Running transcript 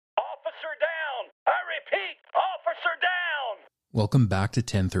Officer down! I repeat, officer down! Welcome back to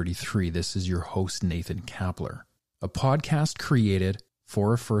 1033. This is your host, Nathan Kapler, a podcast created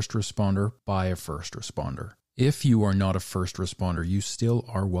for a first responder by a first responder. If you are not a first responder, you still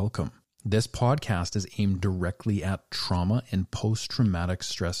are welcome. This podcast is aimed directly at trauma and post-traumatic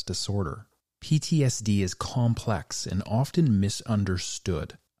stress disorder. PTSD is complex and often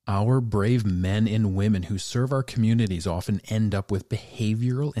misunderstood. Our brave men and women who serve our communities often end up with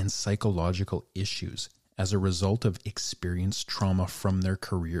behavioral and psychological issues as a result of experienced trauma from their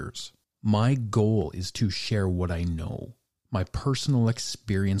careers. My goal is to share what I know, my personal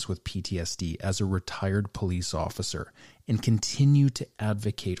experience with PTSD as a retired police officer, and continue to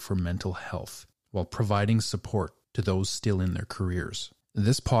advocate for mental health while providing support to those still in their careers.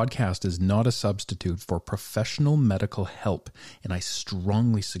 This podcast is not a substitute for professional medical help, and I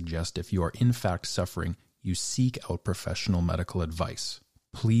strongly suggest if you are in fact suffering, you seek out professional medical advice.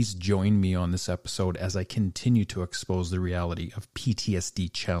 Please join me on this episode as I continue to expose the reality of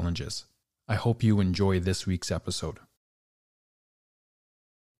PTSD challenges. I hope you enjoy this week's episode.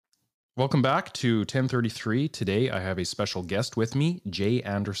 Welcome back to 1033. Today I have a special guest with me, Jay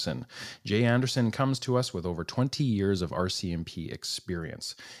Anderson. Jay Anderson comes to us with over 20 years of RCMP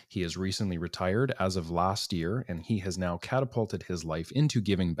experience. He is recently retired as of last year, and he has now catapulted his life into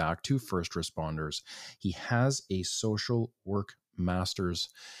giving back to first responders. He has a social work master's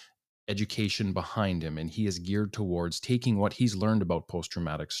education behind him, and he is geared towards taking what he's learned about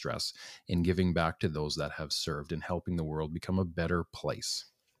post-traumatic stress and giving back to those that have served and helping the world become a better place.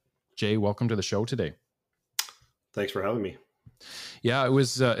 Jay, welcome to the show today. Thanks for having me. Yeah,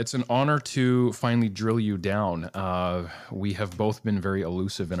 it's an honor to finally drill you down. We have both been very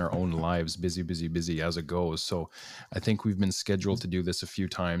elusive in our own lives, busy as it goes. So I think we've been scheduled to do this a few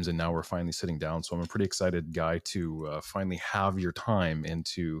times, and now we're finally sitting down. So I'm a pretty excited guy to finally have your time and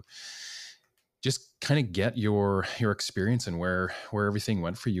to just kind of get your experience and where everything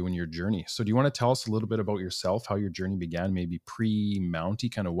went for you in your journey. So do you want to tell us a little bit about yourself, how your journey began, maybe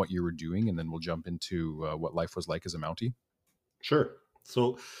pre-Mountie, kind of what you were doing, and then we'll jump into what life was like as a Mountie? Sure.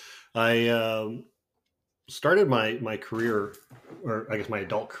 So I started my career, or I guess my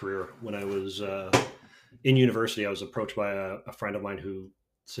adult career, when I was in university. I was approached by a friend of mine who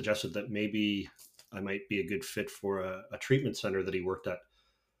suggested that maybe I might be a good fit for a treatment center that he worked at.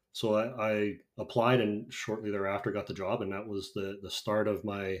 So I applied, and shortly thereafter got the job, and that was the start of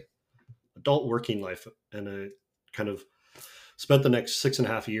my adult working life. And I kind of spent the next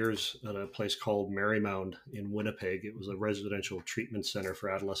 6.5 years at a place called Marymount in Winnipeg. It was a residential treatment center for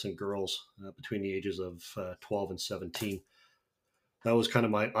adolescent girls between the ages of 12 and 17. That was kind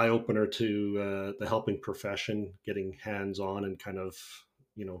of my eye-opener to the helping profession, getting hands-on and kind of,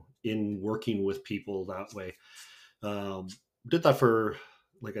 in working with people that way. Did that for,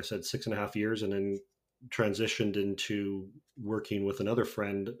 like I said, 6.5 years, and then transitioned into working with another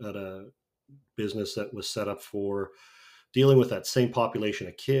friend at a business that was set up for dealing with that same population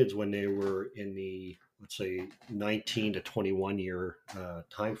of kids when they were in the, let's say, 19 to 21 year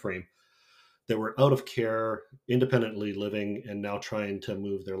time frame, that were out of care, independently living, and now trying to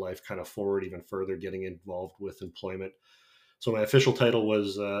move their life kind of forward even further, getting involved with employment. So my official title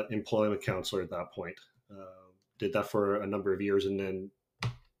was employment counselor at that point. Did that for a number of years, and then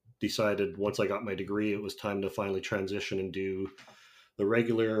decided once I got my degree, it was time to finally transition and do the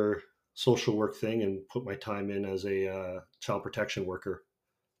regular social work thing and put my time in as a child protection worker.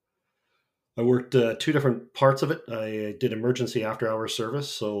 I worked two different parts of it. I did emergency after hours service.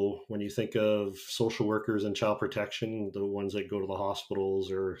 So when you think of social workers and child protection, the ones that go to the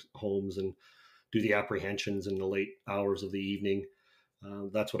hospitals or homes and do the apprehensions in the late hours of the evening,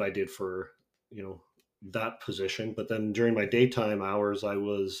 that's what I did for, that position. But then during my daytime hours, I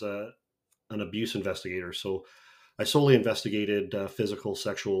was an abuse investigator. So I solely investigated physical,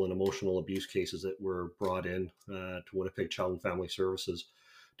 sexual, and emotional abuse cases that were brought in to Winnipeg Child and Family Services.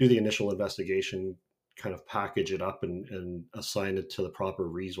 Do the initial investigation, kind of package it up and assign it to the proper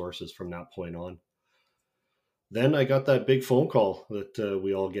resources from that point on. Then I got that big phone call that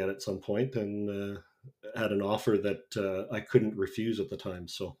we all get at some point, and had an offer that I couldn't refuse at the time.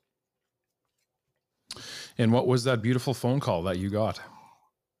 So. And what was that beautiful phone call that you got?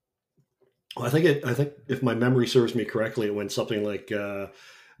 Well, I think if my memory serves me correctly, it went something like,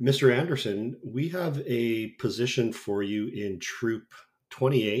 Mr. Anderson, we have a position for you in Troop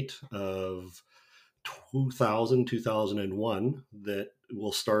 28 of 2001 that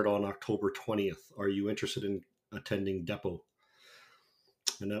will start on October 20th. Are you interested in attending depot?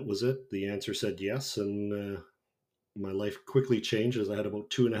 And that was it. The answer said yes. And my life quickly changed as I had about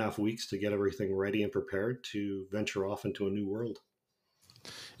 2.5 weeks to get everything ready and prepared to venture off into a new world.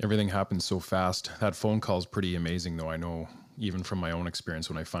 Everything happens so fast. That phone call is pretty amazing, though. I know even from my own experience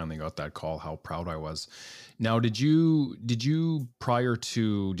when I finally got that call, how proud I was. Now, did you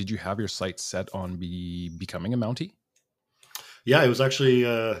have your sights set on becoming a Mountie? Yeah, it was actually,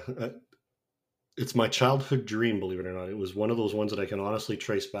 it's my childhood dream, believe it or not. It was one of those ones that I can honestly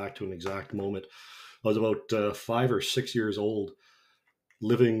trace back to an exact moment. I was about 5 or 6 years old,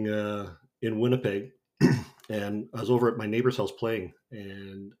 living in Winnipeg, and I was over at my neighbor's house playing,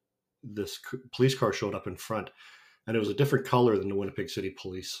 and this police car showed up in front, and it was a different color than the Winnipeg City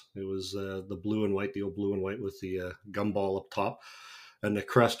Police. It was the blue and white, the old blue and white with the gumball up top, and the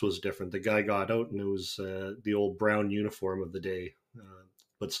crest was different. The guy got out, and it was the old brown uniform of the day,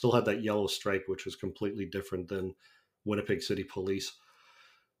 but still had that yellow stripe, which was completely different than Winnipeg City Police.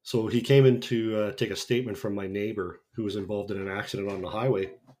 So he came in to take a statement from my neighbor who was involved in an accident on the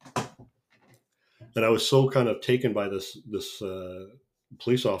highway, and I was so kind of taken by this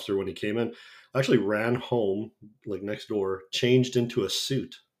police officer when he came in. I actually ran home, like next door, changed into a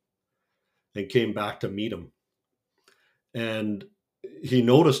suit, and came back to meet him. And he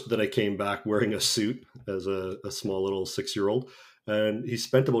noticed that I came back wearing a suit as a small little 6-year-old, and he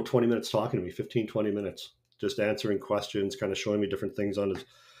spent about 20 minutes talking to me, 15, 20 minutes, just answering questions, kind of showing me different things on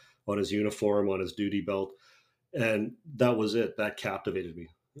his uniform, on his duty belt. And that was it. That captivated me.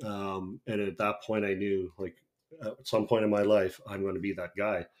 And at that point, I knew, like, at some point in my life, I'm going to be that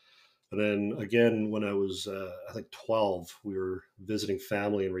guy. And then again, when I was, I think 12, we were visiting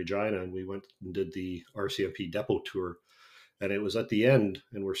family in Regina, and we went and did the RCMP depot tour. And it was at the end,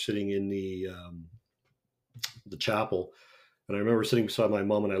 and we're sitting in the chapel. And I remember sitting beside my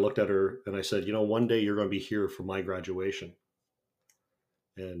mom, and I looked at her and I said, one day you're going to be here for my graduation.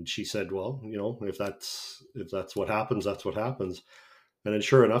 And she said, well, if that's what happens, that's what happens. And then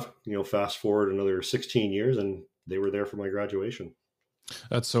sure enough, fast forward another 16 years and they were there for my graduation.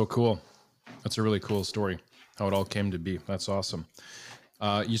 That's so cool. That's a really cool story, how it all came to be. That's awesome.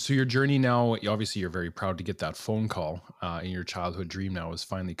 So your journey now, obviously you're very proud to get that phone call, and your childhood dream now is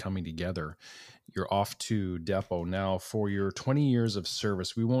finally coming together. You're off to depot now for your 20 years of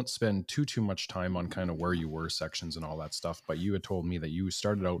service. We won't spend too much time on kind of where you were, sections and all that stuff, but you had told me that you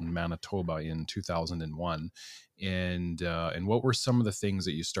started out in Manitoba in 2001. And what were some of the things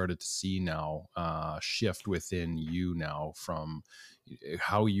that you started to see now shift within you now, from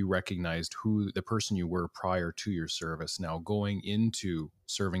how you recognized who the person you were prior to your service, now going into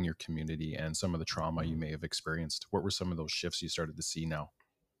serving your community, and some of the trauma you may have experienced? What were some of those shifts you started to see now?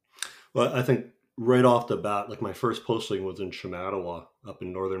 Well, I think right off the bat, like my first posting was in Shamattawa up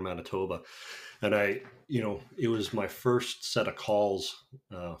in northern Manitoba. And it was my first set of calls,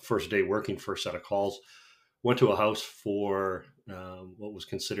 first day working, first set of calls. Went to a house for what was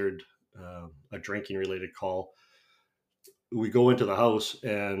considered a drinking related call. We go into the house,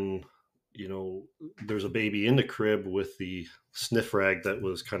 and there's a baby in the crib with the sniff rag that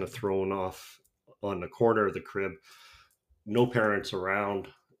was kind of thrown off on the corner of the crib. No parents around.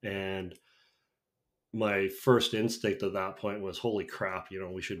 And my first instinct at that point was, holy crap, we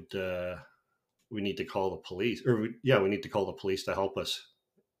need to call the police, we need to call the police to help us,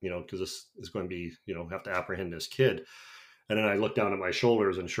 because this is going to be, have to apprehend this kid. And then I look down at my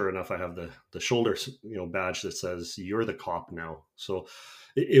shoulders, and sure enough, I have the shoulder, badge that says, you're the cop now. So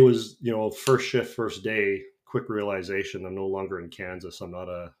it was, first shift, first day, quick realization, I'm no longer in Kansas. I'm not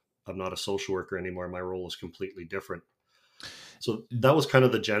a social worker anymore. My role is completely different. So that was kind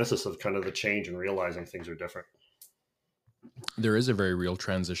of the genesis of kind of the change and realizing things are different. There is a very real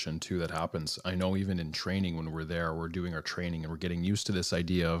transition too that happens. I know even in training, when we're there, we're doing our training and we're getting used to this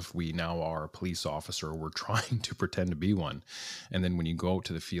idea of, we now are a police officer, we're trying to pretend to be one. And then when you go out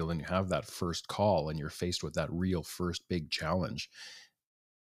to the field and you have that first call and you're faced with that real first big challenge,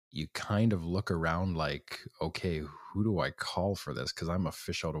 you kind of look around like, okay, who do I call for this? Because I'm a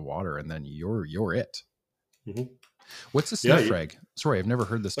fish out of water, and then you're it. Mm-hmm. What's a sniff rag? Sorry, I've never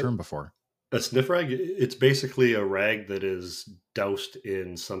heard this term before. A sniff rag, it's basically a rag that is doused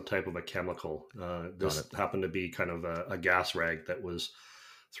in some type of a chemical. This happened to be kind of a gas rag that was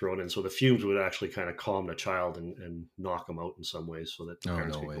thrown in. So the fumes would actually kind of calm the child and knock them out in some ways, so that the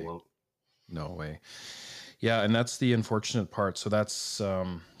parents could go out. No way. Yeah, and that's the unfortunate part. So that's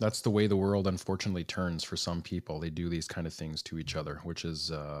the way the world unfortunately turns for some people. They do these kind of things to each other, which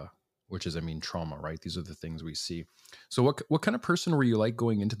is, trauma, right? These are the things we see. So what kind of person were you like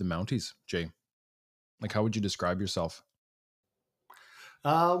going into the Mounties, Jay? Like, how would you describe yourself?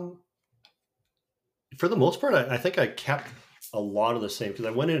 For the most part, I think I kept a lot of the same, because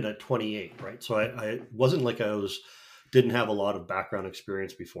I went in at 28, right? So I wasn't like didn't have a lot of background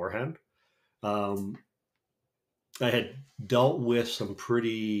experience beforehand. I had dealt with some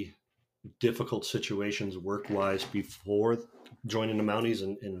pretty difficult situations work-wise before joining the Mounties,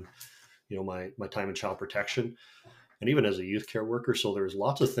 and my time in child protection, and even as a youth care worker. So there's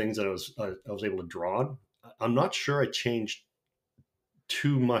lots of things that I was able to draw on. I'm not sure I changed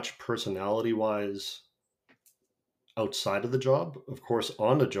too much personality wise outside of the job. Of course,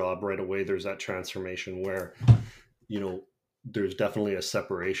 on the job right away, there's that transformation where, you know, there's definitely a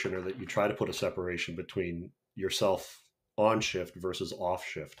separation, or that you try to put a separation between yourself on shift versus off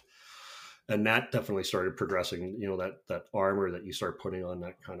shift. And that definitely started progressing, that armor that you start putting on,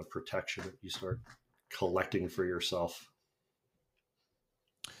 that kind of protection that you start collecting for yourself.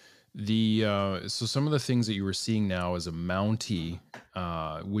 So some of the things that you were seeing now as a Mountie,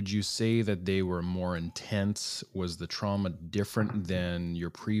 would you say that they were more intense? Was the trauma different than your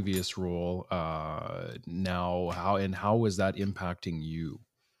previous role? Now, how was that impacting you?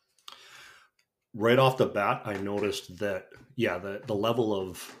 Right off the bat, I noticed that, yeah, the level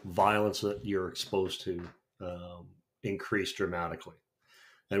of violence that you're exposed to increased dramatically.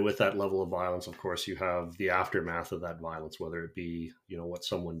 And with that level of violence, of course, you have the aftermath of that violence, whether it be, what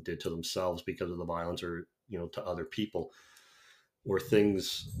someone did to themselves because of the violence, or, to other people, or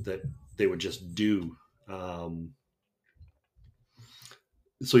things that they would just do.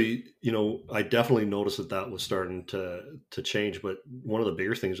 So, I definitely noticed that was starting to change. But one of the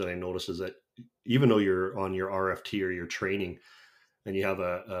bigger things that I noticed is that even though you're on your RFT or your training, and you have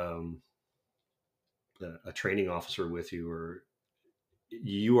a training officer with you, or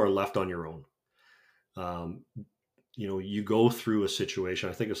you are left on your own. Um, you go through a situation.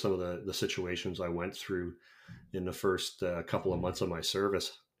 I think of some of the situations I went through in the first couple of months of my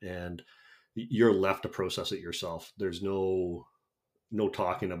service, and you're left to process it yourself. There's no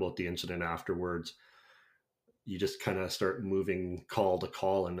talking about the incident afterwards. You just kind of start moving call to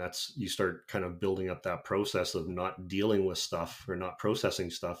call, and you start kind of building up that process of not dealing with stuff, or not processing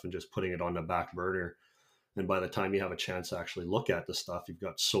stuff, and just putting it on the back burner. And by the time you have a chance to actually look at the stuff, you've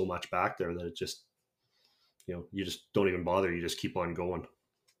got so much back there that it just, you just don't even bother. You just keep on going.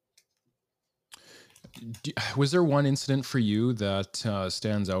 Was there one incident for you that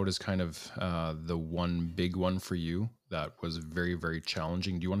stands out as kind of the one big one for you that was very, very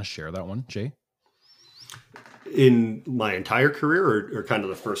challenging? Do you want to share that one, Jay? In my entire career, or kind of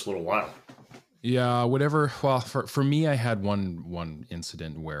the first little while? Yeah, whatever. Well, for me, I had one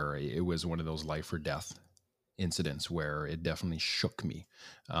incident where it was one of those life or death incidents where it definitely shook me.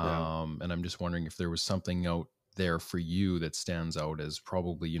 Yeah. And I'm just wondering if there was something out there for you that stands out as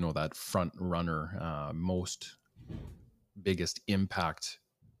probably, that front runner, most biggest impact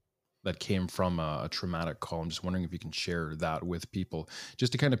that came from a traumatic call. I'm just wondering if you can share that with people,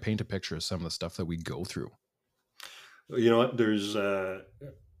 just to kind of paint a picture of some of the stuff that we go through. You know what?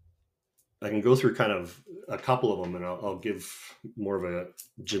 I can go through kind of a couple of them, and I'll give more of a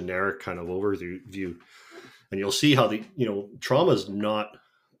generic kind of overview, and you'll see how trauma is not,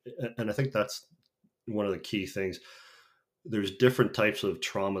 and I think that's one of the key things. There's different types of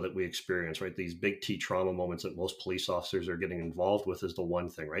trauma that we experience, right? These big T trauma moments that most police officers are getting involved with is the one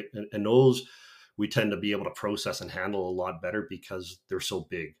thing, right? And those we tend to be able to process and handle a lot better because they're so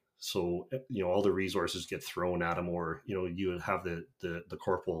big. So, all the resources get thrown at them, or, you have the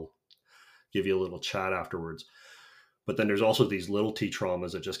corporal give you a little chat afterwards. But then there's also these little T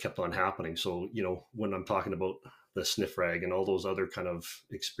traumas that just kept on happening. So, when I'm talking about the sniff rag and all those other kind of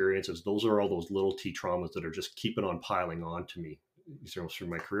experiences, those are all those little T traumas that are just keeping on piling on to me through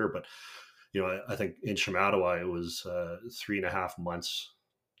my career. But, I think in Shamattawa, it was 3.5 months,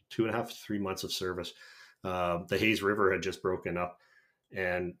 2.5, 3 months of service. The Hayes River had just broken up,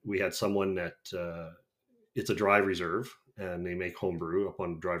 and we had someone that it's a dry reserve, and they make homebrew up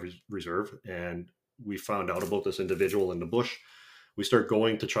on dry reserve. And we found out about this individual in the bush. We start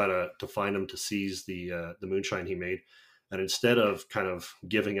going to try to find him to seize the moonshine he made. And instead of kind of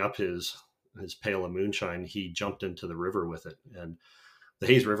giving up his pail of moonshine, he jumped into the river with it. And the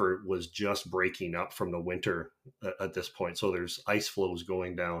Hayes River was just breaking up from the winter at this point. So there's ice flows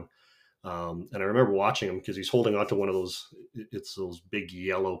going down. And I remember watching him because he's holding onto one of it's those big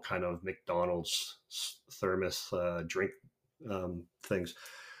yellow kind of McDonald's thermos drink things.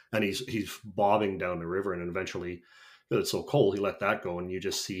 And he's bobbing down the river, and eventually, because it's so cold, he let that go, and you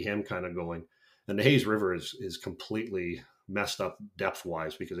just see him kind of going. And the Hayes River is completely messed up depth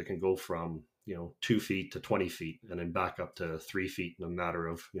wise, because it can go from 2 feet to 20 feet, and then back up to 3 feet in a matter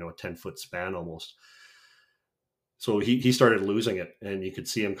of a 10-foot span almost. So he started losing it, and you could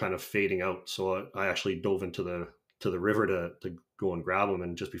see him kind of fading out. So I actually dove into the river to go and grab him,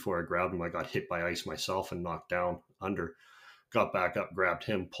 and just before I grabbed him, I got hit by ice myself and knocked down under. Got back up, grabbed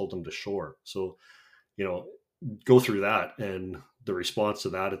him, pulled him to shore. So, go through that, and the response to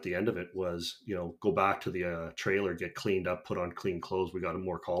that at the end of it was, go back to the trailer, get cleaned up, put on clean clothes. We got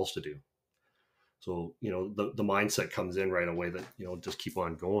more calls to do. So, the mindset comes in right away that, just keep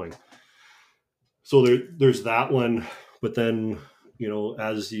on going. So there's that one. But then,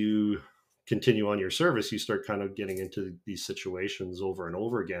 as you continue on your service, you start kind of getting into these situations over and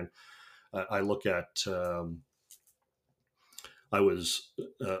over again. I look at, I was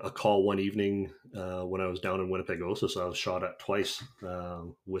a call one evening when I was down in Winnipegosa. So I was shot at twice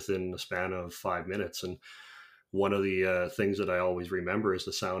within the span of 5 minutes. And one of the things that I always remember is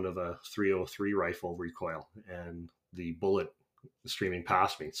the sound of a 303 rifle recoil and the bullet streaming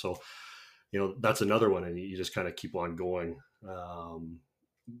past me. So, that's another one. And you just kind of keep on going.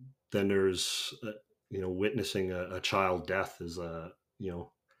 Then there's, witnessing a child death is,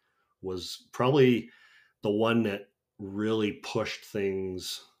 was probably the one that really pushed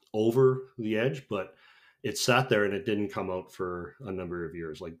things over the edge, but it sat there and it didn't come out for a number of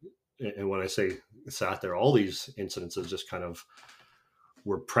years. And when I say it sat there, all these incidences just kind of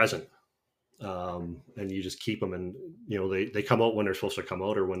were present. And you just keep them, and, they come out when they're supposed to come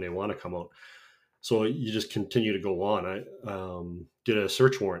out or when they want to come out. So you just continue to go on. I did a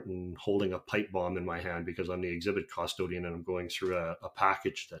search warrant and holding a pipe bomb in my hand because I'm the exhibit custodian, and I'm going through a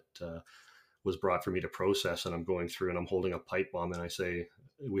package that was brought for me to process. And I'm going through and I'm holding a pipe bomb, and I say,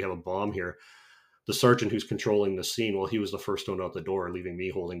 we have a bomb here. The sergeant who's controlling the scene, well, he was the first one out the door, leaving me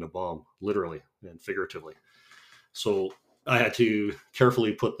holding the bomb, literally and figuratively. So I had to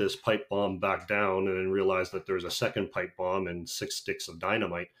carefully put this pipe bomb back down and then realize that there's a second pipe bomb and 6 sticks of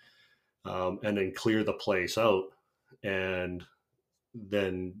dynamite. And then clear the place out. And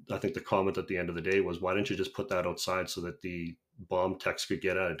then I think the comment at the end of the day was, why didn't you just put that outside so that the bomb techs could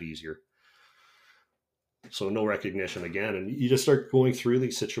get at it easier? So no recognition again. And you just start going through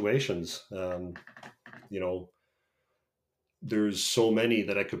these situations. There's so many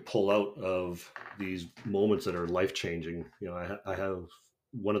that I could pull out of these moments that are life-changing. I have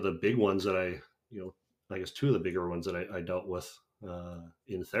one of the big ones that I guess two of the bigger ones that I dealt with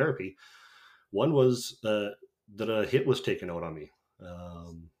in therapy. One was that a hit was taken out on me.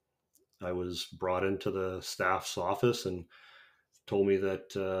 I was brought into the staff's office and told me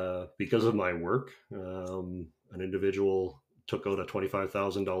that because of my work, an individual took out a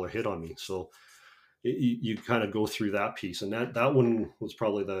 $25,000 hit on me. So you kind of go through that piece, and that one was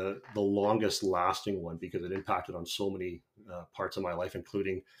probably the longest lasting one because it impacted on so many parts of my life,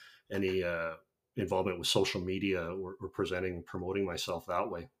 including any involvement with social media or promoting myself that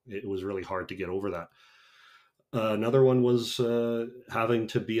way. It was really hard to get over that. Another one was having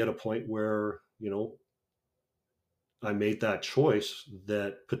to be at a point where, I made that choice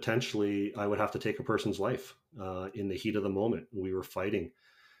that potentially I would have to take a person's life in the heat of the moment. We were fighting.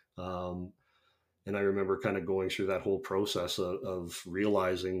 And I remember kind of going through that whole process of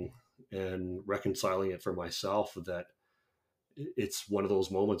realizing and reconciling it for myself that it's one of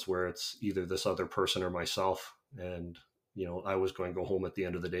those moments where it's either this other person or myself. And, I was going to go home at the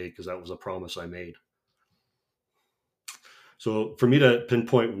end of the day because that was a promise I made. So for me to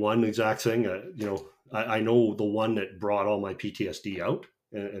pinpoint one exact thing, I know the one that brought all my PTSD out,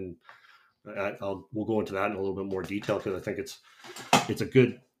 and we'll go into that in a little bit more detail because I think it's a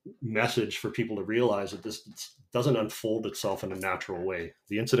good message for people to realize that this doesn't unfold itself in a natural way.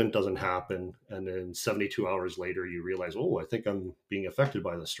 The incident doesn't happen, and then 72 hours later you realize, oh, I think I'm being affected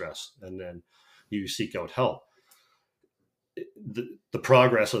by the stress, and then you seek out help. The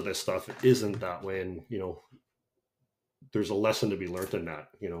progress of this stuff isn't that way, and there's a lesson to be learned in that.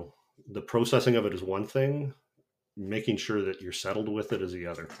 The processing of it is one thing, making sure that you're settled with it is the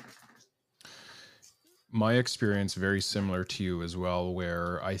other. My experience very similar to you as well,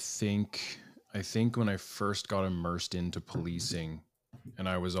 where I think when I first got immersed into policing, and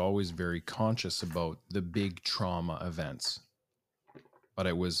I was always very conscious about the big trauma events, but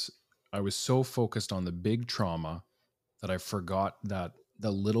I was so focused on the big trauma that I forgot that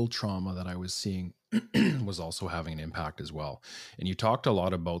the little trauma that I was seeing was also having an impact as well. And you talked a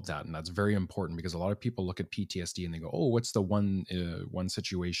lot about that, and that's very important because a lot of people look at PTSD and they go, oh, what's the one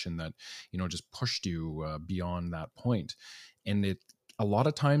situation that, just pushed you beyond that point? And it a lot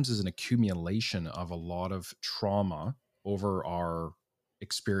of times is an accumulation of a lot of trauma over our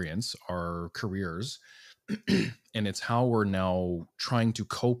experience, our careers, And it's how we're now trying to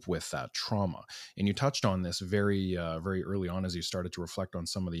cope with that trauma. And you touched on this very early on as you started to reflect on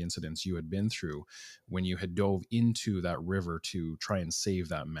some of the incidents you had been through when you had dove into that river to try and save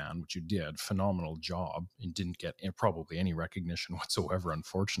that man, which you did. Phenomenal job. And didn't get probably any recognition whatsoever,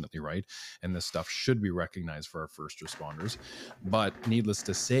 unfortunately, right? And this stuff should be recognized for our first responders. But needless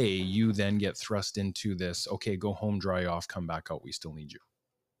to say, you then get thrust into this, okay, go home, dry off, come back out, we still need you.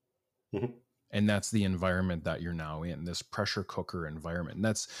 Mm-hmm. And that's the environment that you're now in, this pressure cooker environment.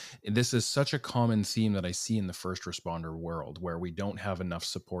 And this is such a common theme that I see in the first responder world, where we don't have enough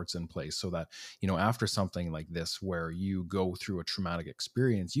supports in place so that, after something like this, where you go through a traumatic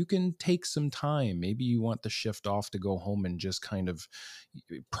experience, you can take some time. Maybe you want the shift off to go home and just kind of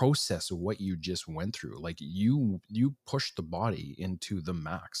process what you just went through. Like you pushed the body into the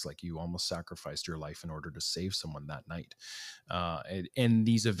max, like you almost sacrificed your life in order to save someone that night. And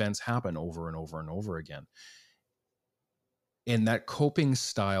these events happen over and over and over again. And that coping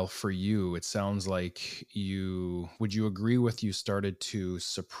style for you, it sounds like would you agree with, you started to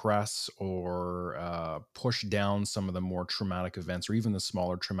suppress or push down some of the more traumatic events or even the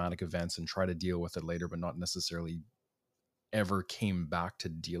smaller traumatic events and try to deal with it later, but not necessarily ever came back to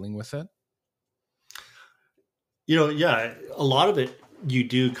dealing with it? Yeah, a lot of it you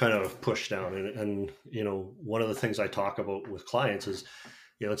do kind of push down. And one of the things I talk about with clients is,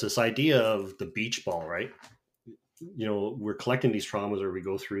 it's this idea of the beach ball, right? We're collecting these traumas or we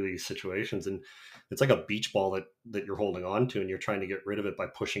go through these situations, and it's like a beach ball that you're holding on to, and you're trying to get rid of it by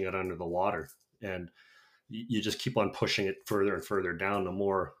pushing it under the water. And you just keep on pushing it further and further down.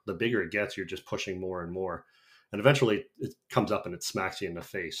 The bigger it gets, you're just pushing more and more. And eventually it comes up and it smacks you in the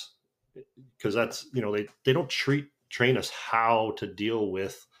face. Because that's, they don't train us how to deal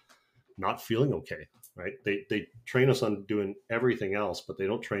with not feeling okay, right? They train us on doing everything else, but they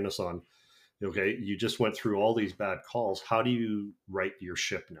don't train us on, okay, you just went through all these bad calls. How do you right your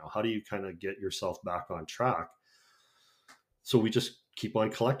ship now? How do you kind of get yourself back on track? So we just keep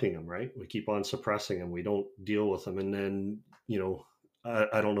on collecting them, right? We keep on suppressing them. We don't deal with them. And then,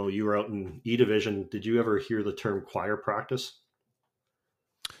 I don't know, you were out in E Division. Did you ever hear the term choir practice?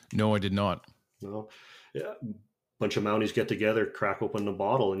 No, I did not. No. Yeah. Bunch of Mounties get together, crack open the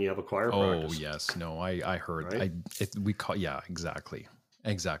bottle, and you have a choir practice. Oh yes. No, I heard, right? Yeah, exactly.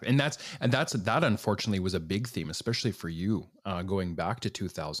 And that unfortunately was a big theme, especially for you, going back to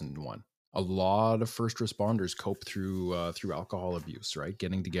 2001. A lot of first responders cope through alcohol abuse, right?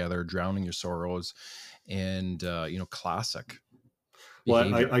 Getting together, drowning your sorrows, and classic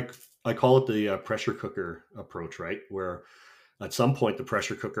behavior. Well, I call it the pressure cooker approach, right? Where at some point the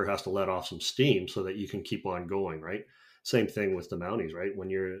pressure cooker has to let off some steam so that you can keep on going, right? Same thing with the Mounties, right?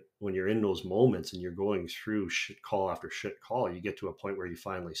 When you're in those moments and you're going through shit call after shit call, you get to a point where you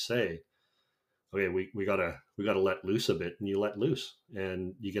finally say, okay, we gotta let loose a bit, and you let loose,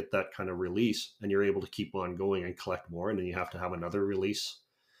 and you get that kind of release, and you're able to keep on going and collect more, and then you have to have another release.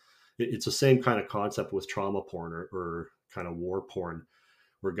 It's the same kind of concept with trauma porn or kind of war porn,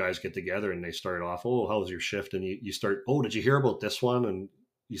 where guys get together and they start off, oh, how was your shift? And you start, oh, did you hear about this one? And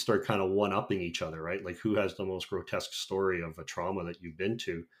you start kind of one-upping each other, right? Like who has the most grotesque story of a trauma that you've been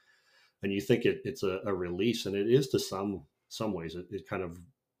to? And you think it's a release, and it is to some ways. It kind of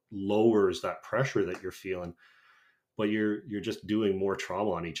lowers that pressure that you're feeling, but you're just doing more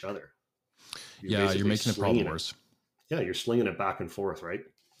trauma on each other. You're making the problem worse. Yeah, you're slinging it back and forth, right?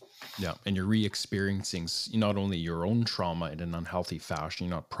 Yeah, and you're re-experiencing not only your own trauma in an unhealthy fashion,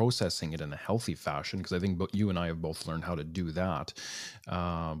 you're not processing it in a healthy fashion, because I think you and I have both learned how to do that.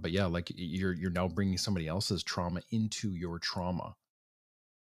 But yeah, like you're now bringing somebody else's trauma into your trauma,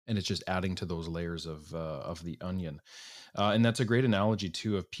 and it's just adding to those layers of the onion. And that's a great analogy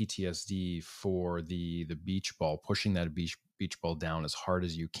too of PTSD for the beach ball, pushing that beach ball down as hard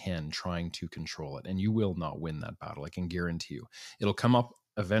as you can, trying to control it. And you will not win that battle. I can guarantee you. It'll come up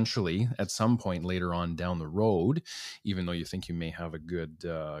eventually at some point later on down the road, even though you think you may have a good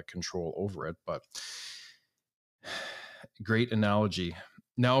control over it. But great analogy.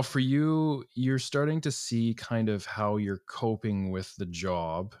 Now for you, you're starting to see kind of how you're coping with the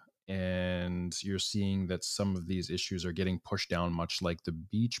job, and you're seeing that some of these issues are getting pushed down, much like the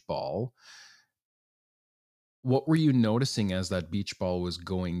beach ball. What were you noticing as that beach ball was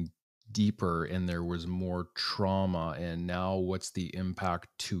going deeper and there was more trauma? And now what's the impact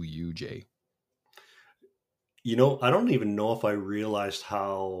to you, Jay? I don't even know if I realized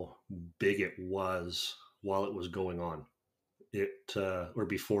how big it was while it was going on. Or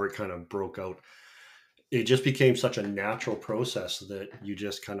before it kind of broke out. It just became such a natural process that you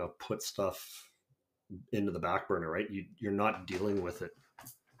just kind of put stuff into the back burner, right? You're not dealing with it.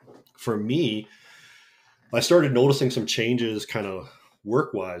 For me, I started noticing some changes kind of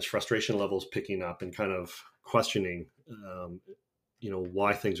work-wise, frustration levels picking up and kind of questioning,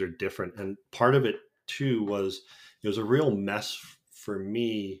 why things are different. And part of it too was it was a real mess for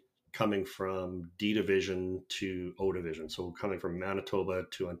me coming from D division to O division. So coming from Manitoba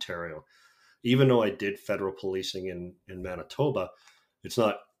to Ontario, even though I did federal policing in Manitoba, it's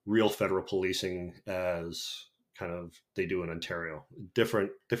not real federal policing as kind of they do in Ontario.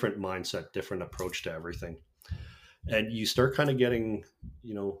 Different mindset, different approach to everything. And you start kind of getting,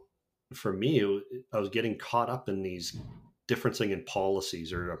 for me, I was getting caught up in these differencing in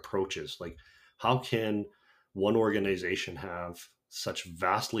policies or approaches. Like, how can one organization have such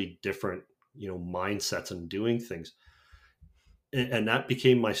vastly different, mindsets and doing things? And that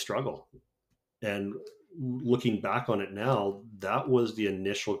became my struggle. And looking back on it now, that was the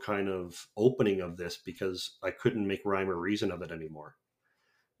initial kind of opening of this, because I couldn't make rhyme or reason of it anymore.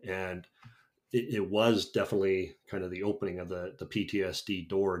 And it was definitely kind of the opening of the PTSD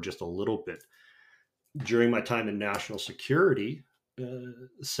door just a little bit. During my time in national security,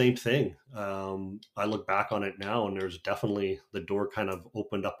 same thing. I look back on it now, and there's definitely the door kind of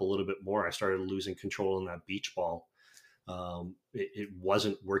opened up a little bit more. I started losing control in that beach ball. It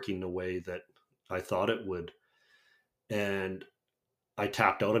wasn't working the way that I thought it would. And I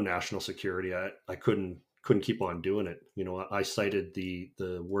tapped out of national security. I couldn't keep on doing it. I cited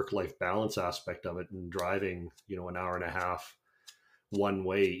the work-life balance aspect of it, and driving, an hour and a half one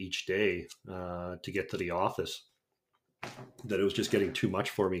way each day to get to the office, that it was just getting too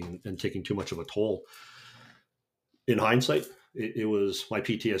much for me and taking too much of a toll. In hindsight, it was my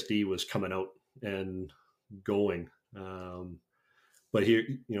PTSD was coming out and going. But here,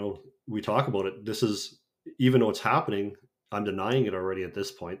 we talk about it. This is, even though it's happening, I'm denying it already at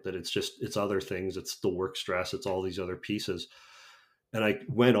this point, that it's other things. It's the work stress. It's all these other pieces. And I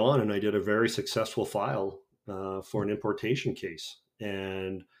went on and I did a very successful file for an importation case,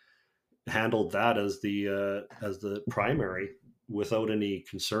 and handled that as the primary without any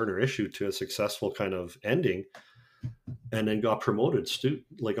concern or issue, to a successful kind of ending, and then got promoted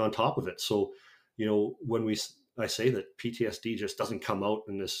like on top of it. So, when I say that PTSD just doesn't come out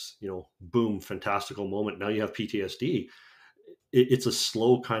in this, boom, fantastical moment. Now you have PTSD. It's a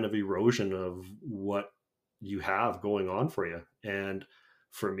slow kind of erosion of what you have going on for you. And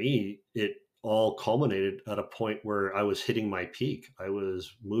for me, it all culminated at a point where I was hitting my peak. I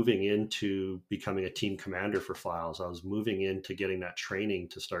was moving into becoming a team commander for files. I was moving into getting that training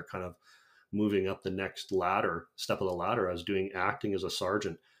to start kind of moving up the next step of the ladder. I was doing acting as a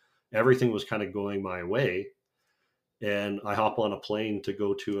sergeant. Everything was kind of going my way. And I hop on a plane to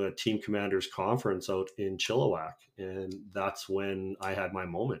go to a team commanders conference out in Chilliwack. And that's when I had my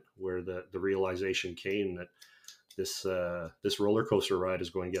moment where the realization came that this roller coaster ride is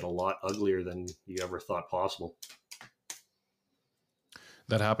going to get a lot uglier than you ever thought possible.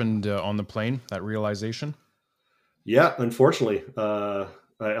 That happened on the plane, that realization? Yeah, unfortunately.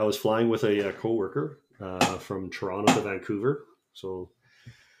 I was flying with a coworker from Toronto to Vancouver. So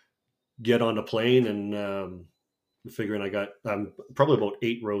get on the plane, and figuring I'm probably about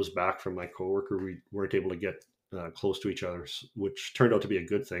 8 rows back from my coworker. We weren't able to get close to each other, which turned out to be a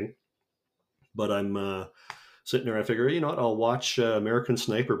good thing. But I'm sitting there, I figure, what, I'll watch American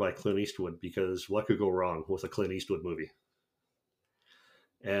Sniper by Clint Eastwood, because what could go wrong with a Clint Eastwood movie?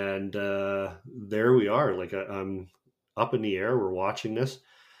 And there we are. Like, I'm up in the air. We're watching this.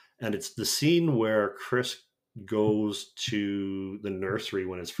 And it's the scene where Chris goes to the nursery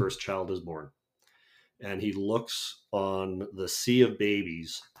when his first child is born. And he looks on the sea of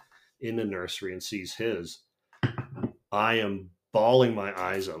babies in the nursery and sees his. I am bawling my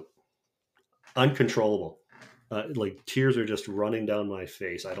eyes out. Uncontrollable. Like, tears are just running down my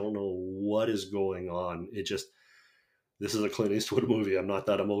face. I don't know what is going on. This is a Clint Eastwood movie. I'm not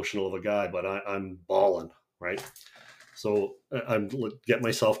that emotional of a guy, but I'm bawling, right? So I'm get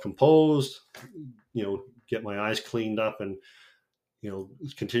myself composed, get my eyes cleaned up, and,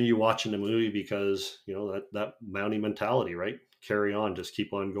 continue watching the movie, because, that Mountie mentality, right? Carry on, just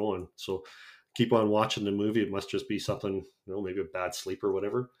keep on going. So keep on watching the movie. It must just be something, maybe a bad sleep or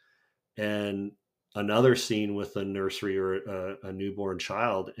whatever. And another scene with a nursery or a newborn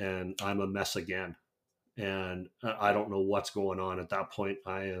child, and I'm a mess again. And I don't know what's going on. At that point,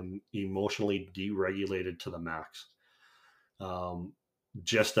 I am emotionally deregulated to the max.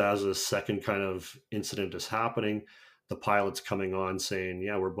 Just as a second kind of incident is happening, the pilot's coming on saying,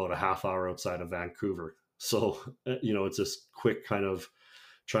 yeah, we're about a half hour outside of Vancouver. So, it's this quick kind of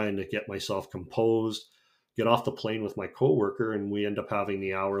trying to get myself composed, get off the plane with my coworker, and we end up having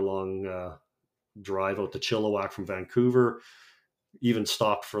the hour-long drive out to Chilliwack from Vancouver, even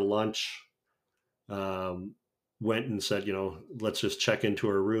stopped for lunch. went and said, let's just check into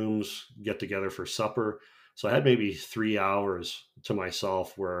our rooms, get together for supper. So I had maybe 3 hours to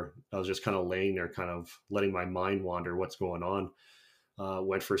myself where I was just kind of laying there, kind of letting my mind wander what's going on.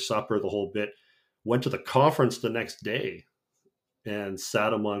 Went for supper, the whole bit. Went to the conference the next day and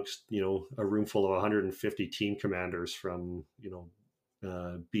sat amongst, a room full of 150 team commanders from,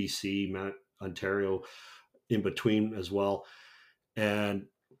 BC, Ontario, in between as well. And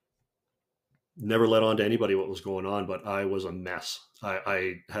never let on to anybody what was going on, but I was a mess.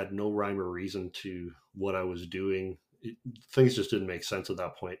 I had no rhyme or reason to what I was doing. Things just didn't make sense at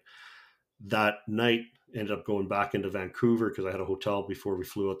that point. That night, ended up going back into Vancouver because I had a hotel before we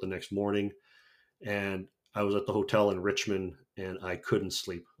flew out the next morning. And I was at the hotel in Richmond and I couldn't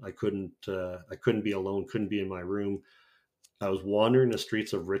sleep. I couldn't be alone, couldn't be in my room. I was wandering the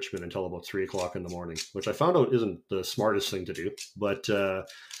streets of Richmond until about 3 o'clock in the morning, which I found out isn't the smartest thing to do, but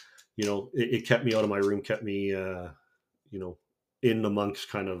it kept me out of my room, kept me, in amongst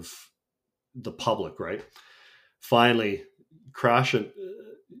kind of the public, right? Finally,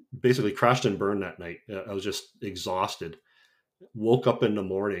 basically crashed and burned that night. I was just exhausted. Woke up in the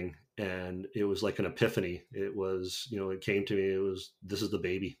morning and it was like an epiphany. It was, it came to me. This is the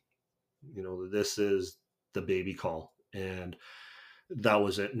baby. This is the baby call. And that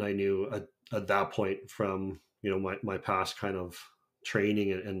was it. And I knew at that point from, my past kind of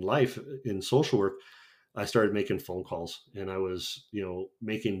training and life in social work, I started making phone calls, and I was,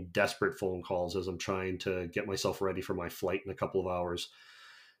 making desperate phone calls as I'm trying to get myself ready for my flight in a couple of hours.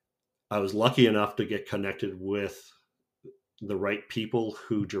 I was lucky enough to get connected with the right people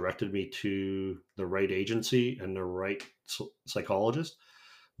who directed me to the right agency and the right psychologist,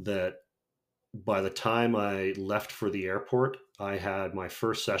 that by the time I left for the airport, I had my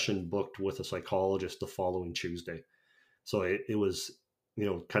first session booked with a psychologist the following Tuesday. So it was,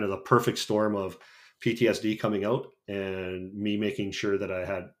 kind of the perfect storm of PTSD coming out and me making sure that I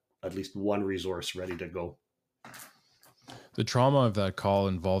had at least one resource ready to go. The trauma of that call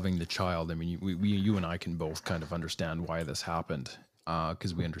involving the child, I mean, you and I can both kind of understand why this happened,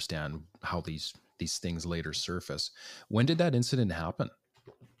 because we understand how these things later surface. When did that incident happen?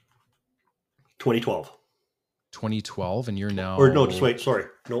 2012. 2012, and you're now... Or no, just wait, sorry.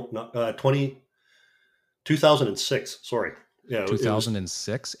 No, not 2006, sorry. Yeah,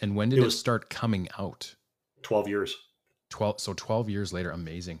 2006. And when did it start coming out? 12 years. 12 years later.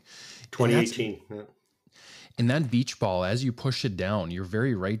 Amazing. 2018. And that beach ball, as you push it down, you're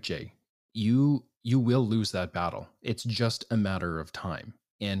very right, Jay. You will lose that battle. It's just a matter of time.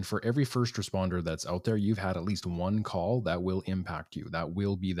 And for every first responder that's out there, you've had at least one call that will impact you. That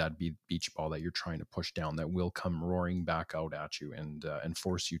will be that beach ball that you're trying to push down, that will come roaring back out at you and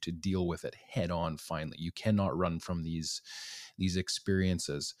force you to deal with it head on. Finally, you cannot run from these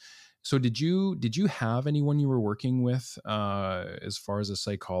experiences. So did you have anyone you were working with as far as a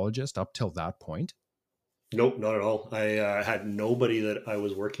psychologist up till that point? Nope, not at all. I had nobody that I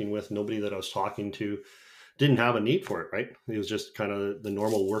was working with, nobody that I was talking to. Didn't have a need for it, right? It was just kind of the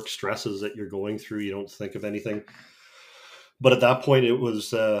normal work stresses that you're going through. You don't think of anything. But at that point, it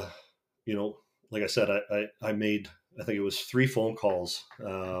was, like I said, I made, I think it was 3 phone calls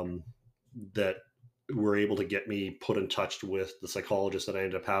that were able to get me put in touch with the psychologist that I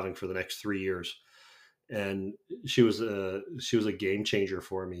ended up having for the next 3 years. And she was a game changer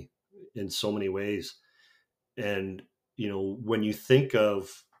for me in so many ways. And, when you think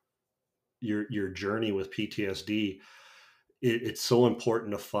of your journey with PTSD, it's so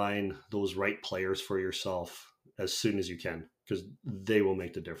important to find those right players for yourself as soon as you can, because they will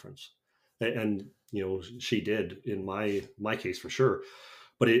make the difference. And she did in my case for sure.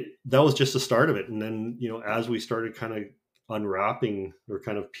 But that was just the start of it. And then as we started kind of unwrapping or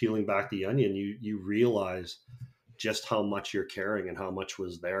kind of peeling back the onion, you realize just how much you're carrying and how much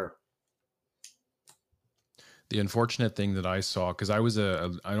was there. The unfortunate thing that I saw, because I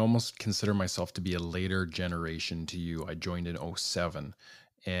almost consider myself to be a later generation to you. I joined in 2007.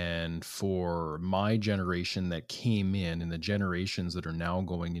 And for my generation that came in and the generations that are now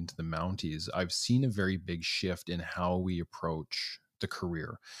going into the Mounties, I've seen a very big shift in how we approach the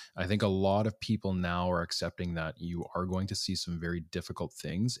career. I think a lot of people now are accepting that you are going to see some very difficult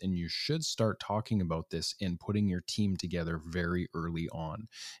things, and you should start talking about this and putting your team together very early on,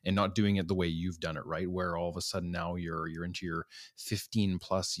 and not doing it the way you've done it, right? Where all of a sudden now you're into your 15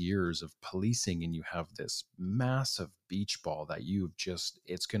 plus years of policing and you have this massive beach ball that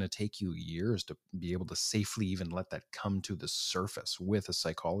it's going to take you years to be able to safely even let that come to the surface with a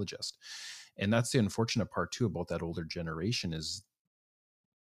psychologist. And that's the unfortunate part too about that older generation, is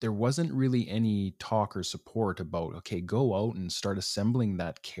there wasn't really any talk or support about, okay, go out and start assembling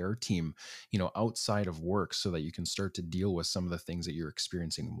that care team, outside of work, so that you can start to deal with some of the things that you're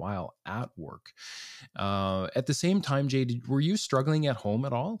experiencing while at work. At the same time, Jay, were you struggling at home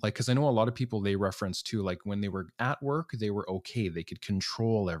at all? Like, because I know a lot of people, they reference to, like, when they were at work, they were okay, they could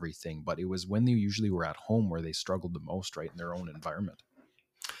control everything, but it was when they usually were at home where they struggled the most, right, in their own environment.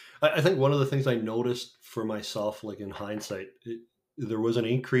 I think one of the things I noticed for myself, like in hindsight, there was an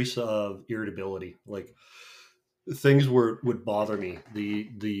increase of irritability. Like things would bother me.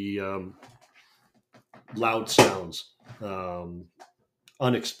 The loud sounds,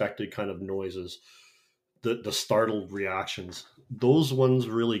 unexpected kind of noises, the startled reactions. Those ones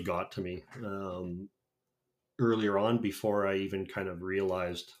really got to me earlier on, before I even kind of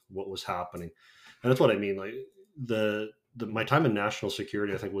realized what was happening. And that's what I mean. Like my time in national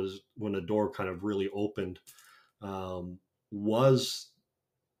security, I think, was when the door kind of really opened. Was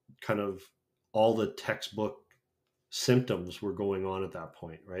kind of all the textbook symptoms were going on at that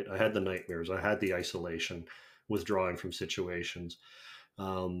point, right? I had the nightmares, I had the isolation, withdrawing from situations,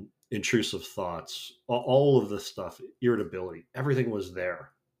 intrusive thoughts, all of this stuff, irritability, everything was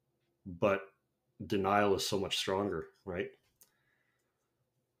there, but denial is so much stronger, right?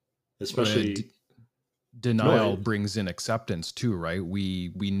 Especially Denial no. brings in acceptance too, right?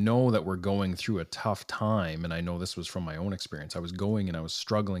 We know that we're going through a tough time, and I know this was from my own experience. I was going and I was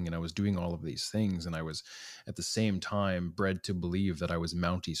struggling and I was doing all of these things, and I was at the same time bred to believe that I was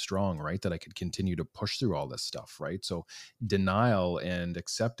Mountie strong, right? That I could continue to push through all this stuff, right? So denial and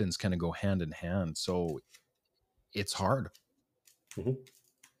acceptance kind of go hand in hand. So it's hard. Mhm.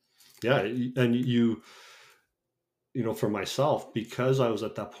 Yeah, and for myself, because I was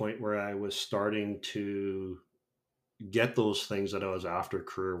at that point where I was starting to get those things that I was after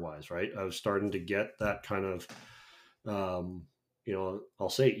career wise, right? I was starting to get that kind of, I'll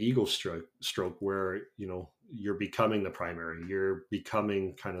say ego stroke where, you're becoming the primary, you're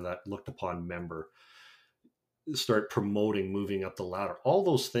becoming kind of that looked upon member, start promoting, moving up the ladder. All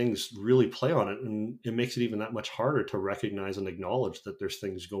those things really play on it. And it makes it even that much harder to recognize and acknowledge that there's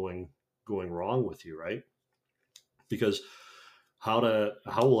things going wrong with you, right? Because how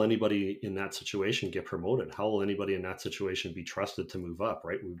will anybody in that situation get promoted? How will anybody in that situation be trusted to move up,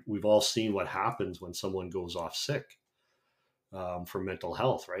 right? We've all seen what happens when someone goes off sick, for mental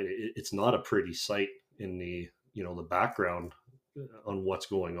health, right? It's not a pretty sight in the background on what's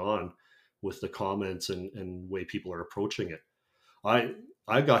going on with the comments and way people are approaching it.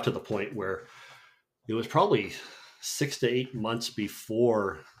 I got to the point where it was probably 6 to 8 months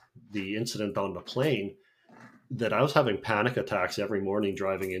before the incident on the plane that I was having panic attacks every morning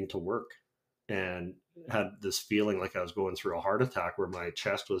driving into work, and had this feeling like I was going through a heart attack, where my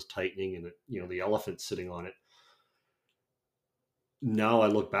chest was tightening and the elephant sitting on it. Now I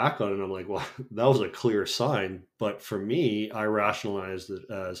look back on it and I'm like, well, that was a clear sign. But for me, I rationalized it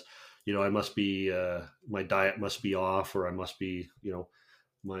as, I must be, my diet must be off, or I must be,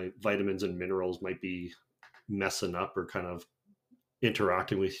 my vitamins and minerals might be messing up or kind of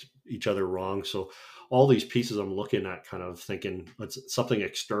interacting with each other wrong. So all these pieces I'm looking at, kind of thinking it's something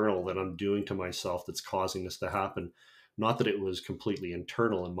external that I'm doing to myself that's causing this to happen. Not that it was completely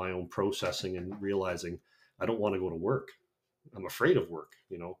internal in my own processing and realizing I don't want to go to work. I'm afraid of work.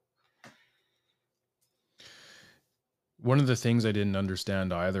 One of the things I didn't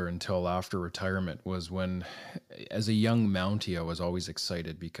understand either until after retirement was when, as a young Mountie, I was always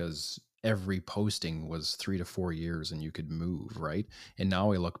excited because every posting was 3 to 4 years and you could move, right? And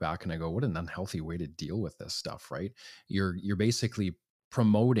now I look back and I go, what an unhealthy way to deal with this stuff, right? You're basically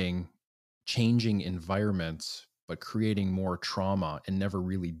promoting changing environments, but creating more trauma and never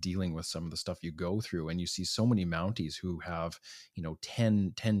really dealing with some of the stuff you go through. And you see so many Mounties who have,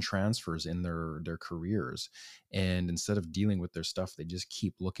 10 transfers in their careers. And instead of dealing with their stuff, they just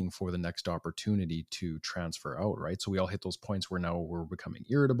keep looking for the next opportunity to transfer out, right? So we all hit those points where now we're becoming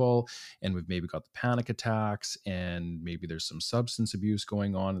irritable, and we've maybe got the panic attacks, and maybe there's some substance abuse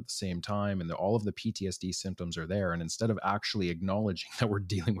going on at the same time. And all of the PTSD symptoms are there. And instead of actually acknowledging that we're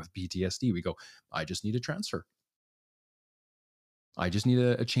dealing with PTSD, we go, I just need a transfer. I just need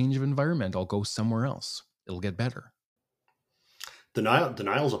a change of environment. I'll go somewhere else. It'll get better.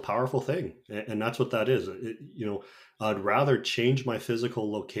 Denial is a powerful thing, and that's what that is. I'd rather change my physical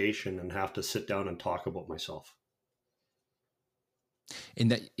location and have to sit down and talk about myself.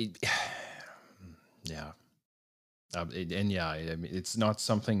 And that, yeah. And yeah, I mean, it's not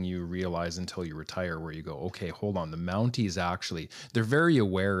something you realize until you retire, where you go, okay, hold on. The Mounties actually, they're very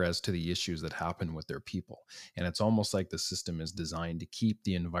aware as to the issues that happen with their people. And it's almost like the system is designed to keep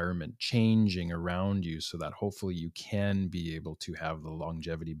the environment changing around you so that hopefully you can be able to have the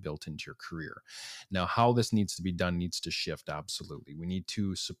longevity built into your career. Now, how this needs to be done needs to shift. Absolutely. We need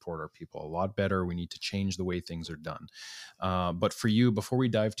to support our people a lot better. We need to change the way things are done. But for you, before we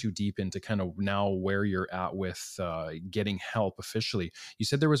dive too deep into kind of now where you're at with getting help officially, you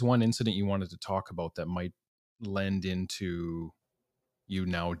said there was one incident you wanted to talk about that might lend into you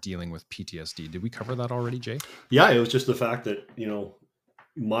now dealing with PTSD. Did we cover that already, Jay? Yeah, it was just the fact that,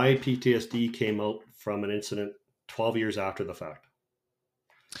 my PTSD came out from an incident 12 years after the fact.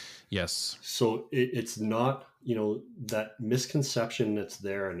 Yes. So it's not, that misconception that's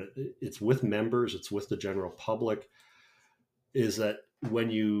there, and it's with members, it's with the general public, is that when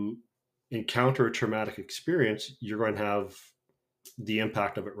you encounter a traumatic experience, you're going to have the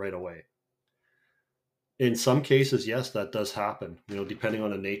impact of it right away. In some cases, yes, that does happen, depending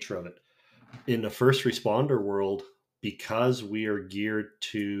on the nature of it. In the first responder world, because we are geared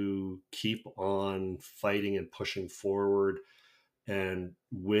to keep on fighting and pushing forward and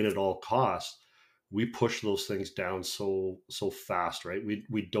win at all costs, we push those things down so fast, right?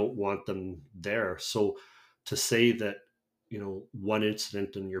 We don't want them there. So to say that, one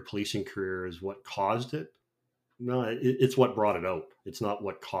incident in your policing career is what caused it, no, it's what brought it out. It's not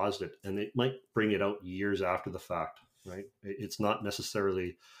what caused it. And it might bring it out years after the fact, right? It's not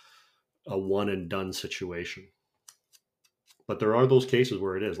necessarily a one and done situation. But there are those cases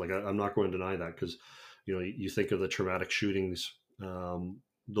where it is. Like, I'm not going to deny that, because, you think of the traumatic shootings,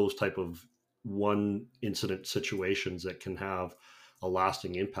 those type of one incident situations that can have a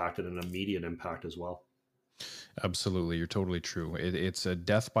lasting impact and an immediate impact as well. Absolutely. You're totally true. It's a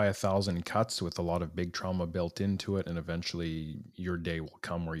death by 1,000 cuts with a lot of big trauma built into it. And eventually your day will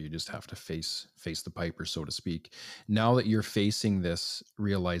come where you just have to face the piper, so to speak. Now that you're facing this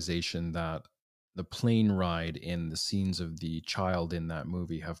realization that the plane ride and the scenes of the child in that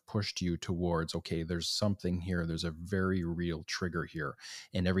movie have pushed you towards, okay, there's something here. There's a very real trigger here,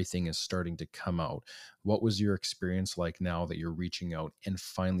 and everything is starting to come out. What was your experience like now that you're reaching out and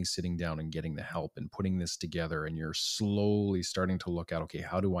finally sitting down and getting the help and putting this together, and you're slowly starting to look at, okay,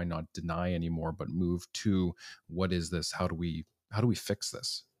 how do I not deny anymore, but move to what is this? How do we fix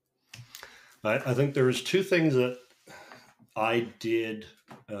this? I think there was two things that I did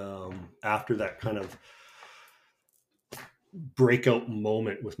after that kind of breakout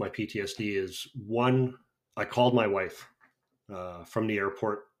moment with my PTSD. Is one, I called my wife from the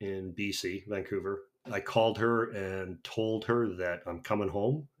airport in BC, Vancouver. I called her and told her that I'm coming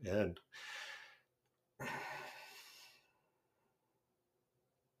home, and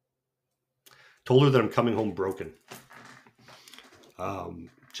told her that I'm coming home broken,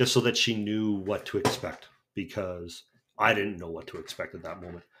 just so that she knew what to expect, because I didn't know what to expect at that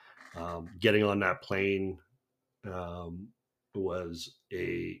moment. Getting on that plane was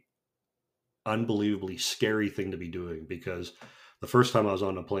a unbelievably scary thing to be doing, because the first time I was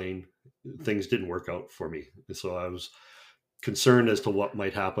on a plane, things didn't work out for me. So I was concerned as to what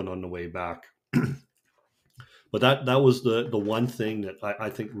might happen on the way back. But that was the one thing that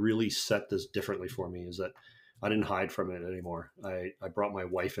I think really set this differently for me, is that I didn't hide from it anymore. I brought my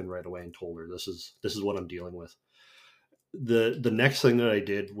wife in right away and told her, this is what I'm dealing with. The next thing that I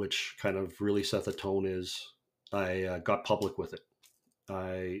did, which kind of really set the tone, is I got public with it.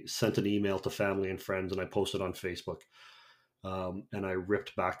 I sent an email to family and friends, and I posted on Facebook. And I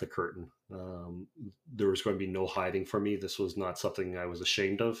ripped back the curtain. There was going to be no hiding from me. This was not something I was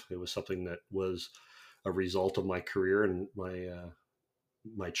ashamed of. It was something that was a result of my career and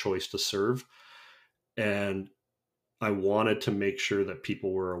my choice to serve. And I wanted to make sure that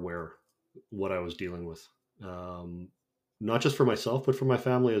people were aware what I was dealing with, not just for myself, but for my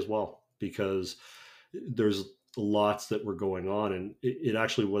family as well, because there's lots that were going on. And it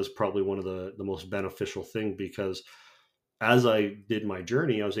actually was probably one of the most beneficial thing, because as I did my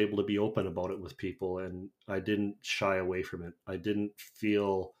journey, I was able to be open about it with people, and I didn't shy away from it. I didn't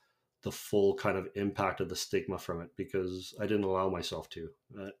feel the full kind of impact of the stigma from it, because I didn't allow myself to.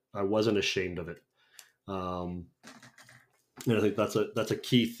 I wasn't ashamed of it. And I think that's a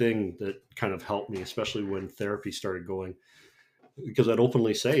key thing that kind of helped me, especially when therapy started going, because I'd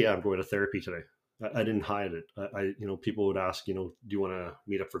openly say, yeah, I'm going to therapy today. I didn't hide it. People would ask, do you want to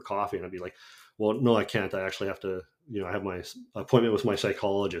meet up for coffee? And I'd be like, well, no, I can't. I actually have to, I have my appointment with my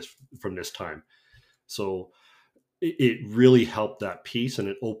psychologist from this time. So it really helped that piece, and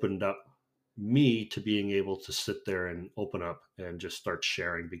it opened up me to being able to sit there and open up and just start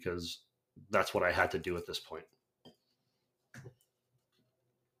sharing, because that's what I had to do at this point.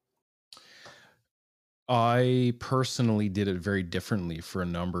 I personally did it very differently for a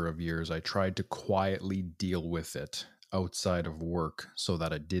number of years. I tried to quietly deal with it outside of work so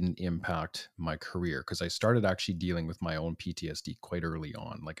that it didn't impact my career, because I started actually dealing with my own PTSD quite early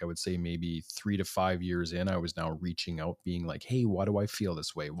on. Like I would say maybe 3 to 5 years in, I was now reaching out, being like, hey, why do I feel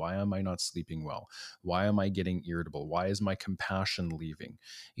this way? Why am I not sleeping well? Why am I getting irritable? Why is my compassion leaving?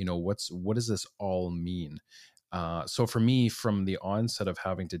 What does this all mean? So for me, from the onset of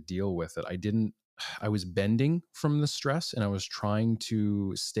having to deal with it, I was bending from the stress and I was trying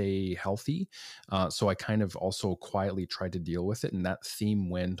to stay healthy. So I kind of also quietly tried to deal with it. And that theme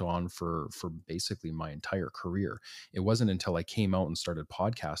went on for basically my entire career. It wasn't until I came out and started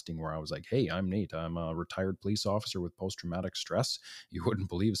podcasting where I was like, hey, I'm Nate. I'm a retired police officer with post-traumatic stress. You wouldn't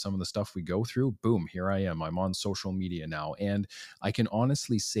believe some of the stuff we go through. Boom, here I am. I'm on social media now. And I can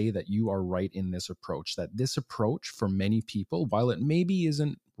honestly say that you are right in this approach, that this approach for many people, while it maybe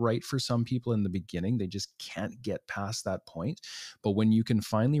isn't right for some people in the beginning, they just can't get past that point. But when you can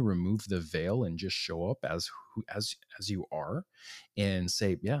finally remove the veil and just show up as you are and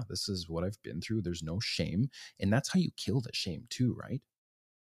say, yeah, this is what I've been through, there's no shame. And that's how you kill the shame too, right?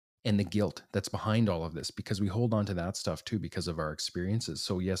 And the guilt that's behind all of this, because we hold on to that stuff too because of our experiences.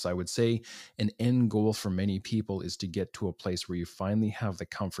 So yes, I would say an end goal for many people is to get to a place where you finally have the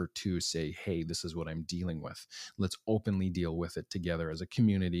comfort to say, hey, this is what I'm dealing with. Let's openly deal with it together as a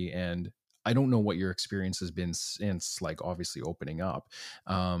community. And I don't know what your experience has been since, like, obviously opening up,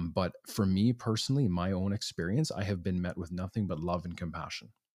 but for me personally, my own experience, I have been met with nothing but love and compassion,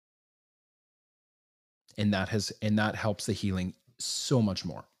 and that helps the healing so much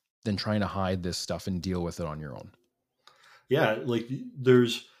more than trying to hide this stuff and deal with it on your own. Yeah, like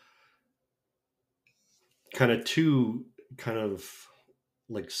there's kind of two kind of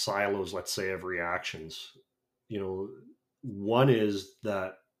like silos, let's say, of reactions. You know, one is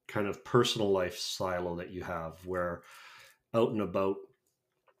that kind of personal life silo that you have where out and about,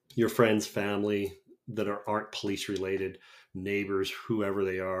 your friends, family that aren't police related, neighbors, whoever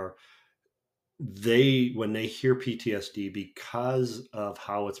they are, they, when they hear PTSD, because of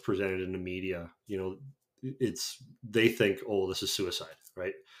how it's presented in the media, you know, they think, oh, this is suicide,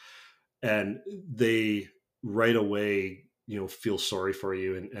 right? And they right away, you know, feel sorry for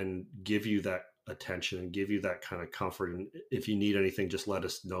you and give you that attention and give you that kind of comfort. And if you need anything, just let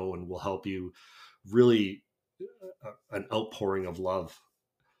us know and we'll help you. Really, an outpouring of love.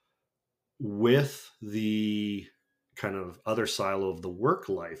 With the kind of other silo of the work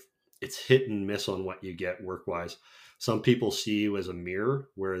life, it's hit and miss on what you get work wise. Some people see you as a mirror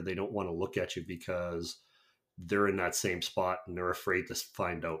where they don't want to look at you because they're in that same spot and they're afraid to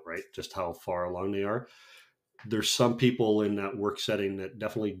find out, right, just how far along they are. There's some people in that work setting that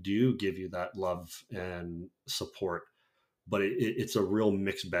definitely do give you that love and support, but it's a real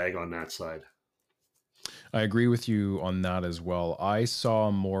mixed bag on that side. I agree with you on that as well. I saw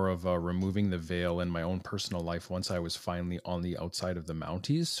more of a removing the veil in my own personal life once I was finally on the outside of the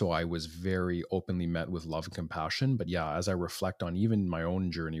Mounties. So I was very openly met with love and compassion. But yeah, as I reflect on even my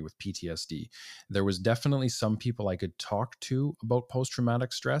own journey with PTSD, there was definitely some people I could talk to about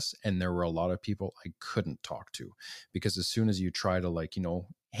post-traumatic stress. And there were a lot of people I couldn't talk to, because as soon as you try to, like,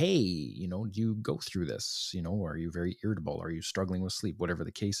 hey, do you go through this? Are you very irritable? Are you struggling with sleep? Whatever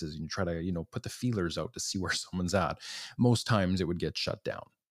the case is, and you try to, put the feelers out to see where someone's at. Most times it would get shut down,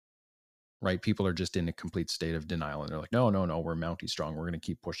 right? People are just in a complete state of denial and they're like, no, we're Mountie strong. We're going to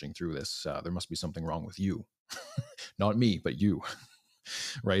keep pushing through this. There must be something wrong with you. Not me, but you.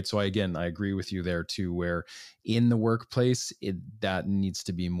 Right. So I agree with you there too, where in the workplace, that needs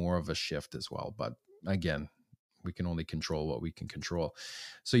to be more of a shift as well. But again, we can only control what we can control.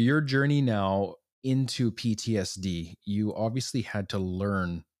 So your journey now into PTSD, you obviously had to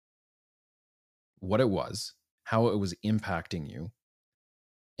learn what it was, how it was impacting you,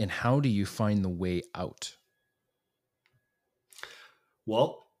 and how do you find the way out?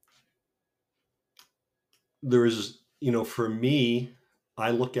 Well, there's, for me, I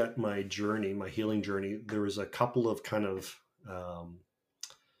look at my journey, my healing journey. There was a couple of kind of,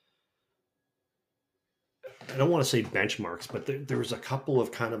 I don't want to say benchmarks, but there was a couple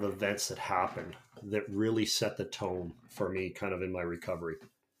of kind of events that happened that really set the tone for me kind of in my recovery.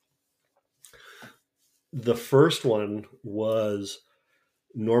 The first one was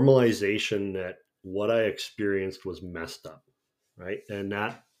normalization that what I experienced was messed up, right? And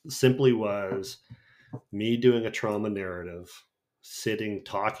that simply was me doing a trauma narrative, sitting,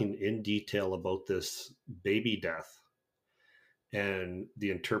 talking in detail about this baby death and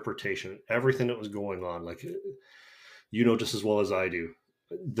the interpretation, everything that was going on. Like, just as well as I do,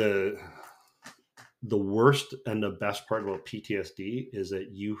 the worst and the best part about PTSD is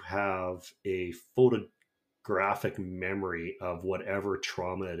that you have a graphic memory of whatever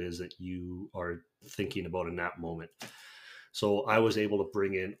trauma it is that you are thinking about in that moment. So I was able to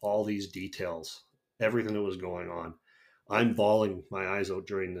bring in all these details, everything that was going on. I'm bawling my eyes out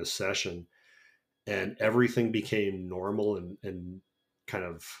during this session, and everything became normal and kind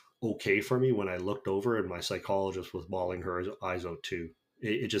of okay for me when I looked over and my psychologist was bawling her eyes out too.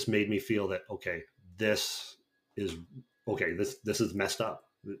 It just made me feel that, okay, this is okay. This is messed up.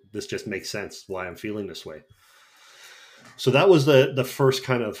 This just makes sense why I'm feeling this way. So that was the first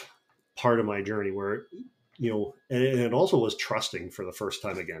kind of part of my journey where, and it also was trusting for the first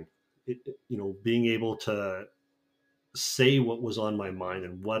time again, being able to say what was on my mind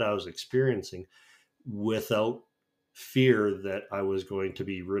and what I was experiencing without fear that I was going to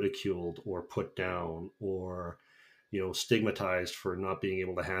be ridiculed or put down or, stigmatized for not being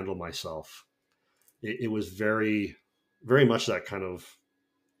able to handle myself. It was very, very much that kind of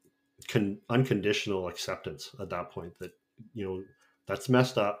unconditional acceptance at that point that, that's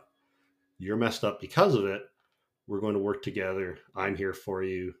messed up. You're messed up because of it. We're going to work together. I'm here for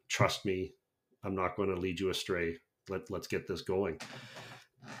you. Trust me. I'm not going to lead you astray. Let's get this going.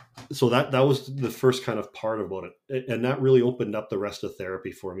 So that was the first kind of part about it. And that really opened up the rest of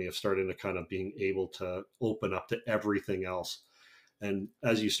therapy for me, of starting to kind of being able to open up to everything else. And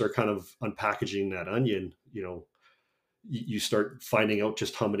as you start kind of unpackaging that onion, you start finding out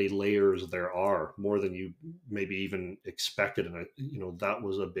just how many layers there are, more than you maybe even expected. And that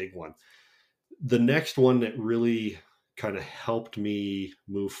was a big one. The next one that really kind of helped me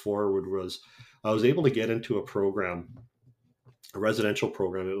move forward was I was able to get into a residential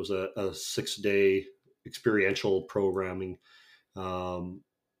program. It was a 6-day experiential programming.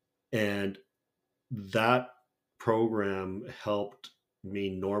 And that program helped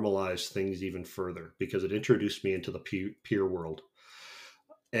me normalize things even further because it introduced me into the peer world.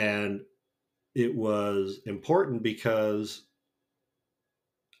 And it was important because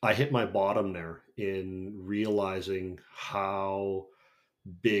I hit my bottom there in realizing how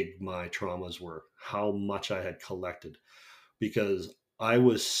big my traumas were, how much I had collected, because I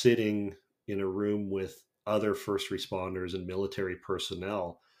was sitting in a room with other first responders and military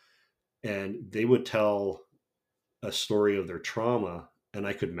personnel, and they would tell a story of their trauma and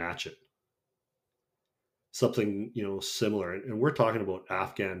I could match it. Something, similar. And we're talking about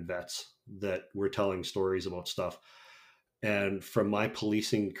Afghan vets that were telling stories about stuff. And from my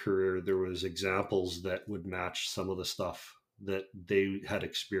policing career, there was examples that would match some of the stuff that they had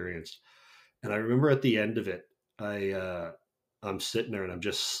experienced. And I remember at the end of it, I'm sitting there and I'm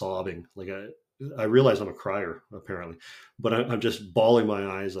just sobbing. Like I realize I'm a crier apparently, but I'm just bawling my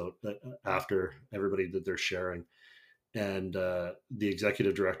eyes out after everybody that they're sharing. And the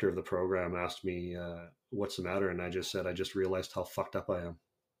executive director of the program asked me, what's the matter? And I just said, I just realized how fucked up I am.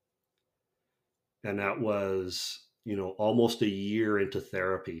 And that was, almost a year into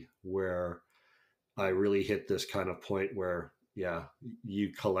therapy where I really hit this kind of point where, yeah,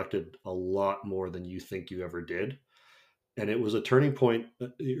 you collected a lot more than you think you ever did. And it was a turning point,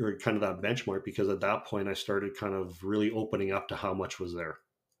 or kind of that benchmark, because at that point I started kind of really opening up to how much was there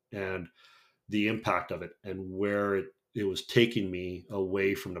and the impact of it and where it was taking me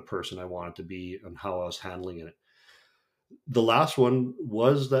away from the person I wanted to be and how I was handling it. The last one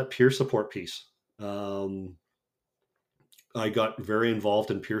was that peer support piece. I got very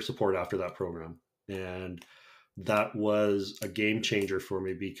involved in peer support after that program. And that was a game changer for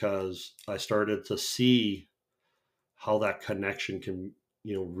me because I started to see how that connection can,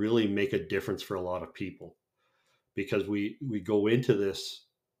 really make a difference for a lot of people. Because we go into this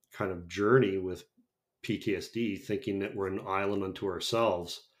kind of journey with PTSD thinking that we're an island unto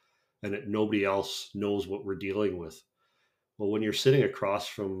ourselves and that nobody else knows what we're dealing with. Well, when you're sitting across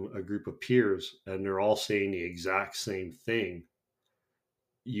from a group of peers and they're all saying the exact same thing,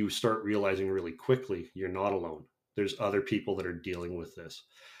 you start realizing really quickly you're not alone. There's other people that are dealing with this.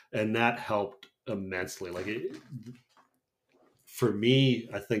 And that helped immensely. For me,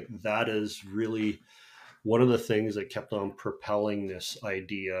 I think that is really one of the things that kept on propelling this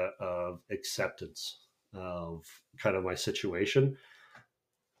idea of acceptance of kind of my situation.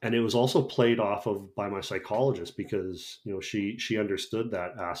 And it was also played off of by my psychologist because, she understood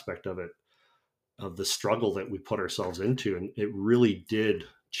that aspect of it, of the struggle that we put ourselves into. And it really did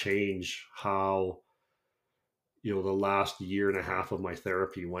change how, the last year and a half of my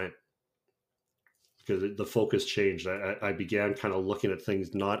therapy went, because the focus changed. I began kind of looking at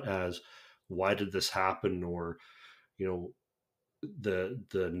things not as why did this happen or, the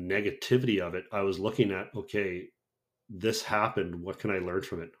negativity of it. I was looking at, okay, this happened. What can I learn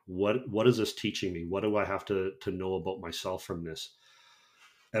from it? What is this teaching me? What do I have to know about myself from this?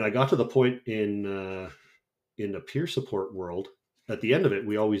 And I got to the point in in the peer support world, at the end of it,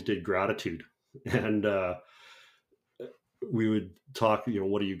 we always did gratitude. And we would talk,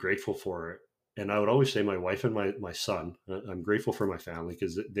 what are you grateful for? And I would always say my wife and my son. I'm grateful for my family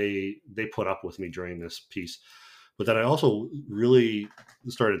because they put up with me during this piece. But then I also really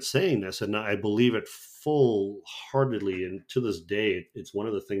started saying this, and I believe it full heartedly. And to this day, it's one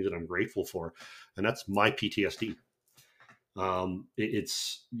of the things that I'm grateful for, and that's my PTSD.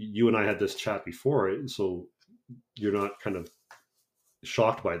 It's you and I had this chat before, so you're not kind of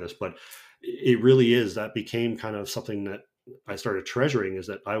shocked by this, but it really is. That became kind of something that I started treasuring, is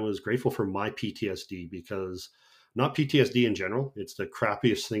that I was grateful for my PTSD, because not PTSD in general. It's the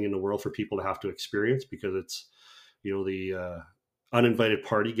crappiest thing in the world for people to have to experience, because it's, the uninvited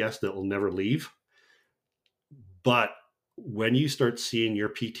party guest that will never leave. But when you start seeing your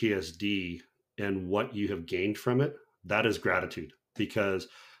PTSD and what you have gained from it, that is gratitude, because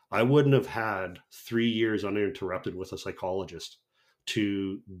I wouldn't have had 3 years uninterrupted with a psychologist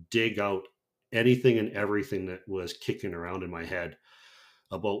to dig out anything and everything that was kicking around in my head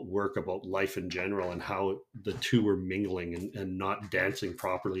about work, about life in general, and how the two were mingling and not dancing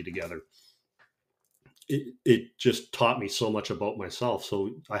properly together. It just taught me so much about myself. So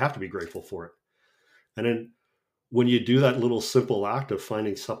I have to be grateful for it. And then when you do that little simple act of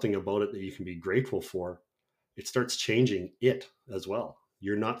finding something about it that you can be grateful for, it starts changing it as well.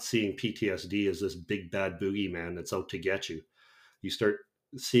 You're not seeing PTSD as this big bad boogeyman that's out to get you. You start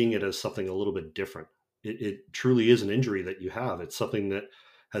seeing it as something a little bit different. It truly is an injury that you have. It's something that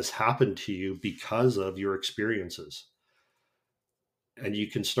has happened to you because of your experiences. And you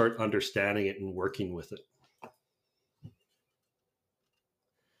can start understanding it and working with it.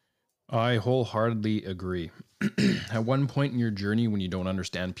 I wholeheartedly agree. At one point in your journey, when you don't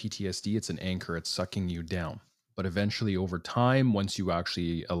understand PTSD, it's an anchor, it's sucking you down. But eventually, over time, once you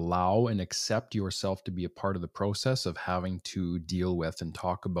actually allow and accept yourself to be a part of the process of having to deal with and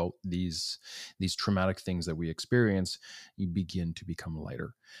talk about these traumatic things that we experience, you begin to become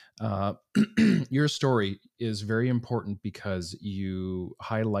lighter. Your story is very important because you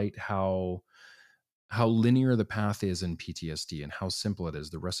highlight how linear the path is in PTSD and how simple it is.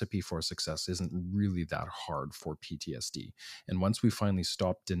 The recipe for success isn't really that hard for PTSD. And once we finally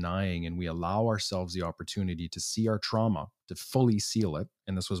stop denying and we allow ourselves the opportunity to see our trauma, to fully seal it,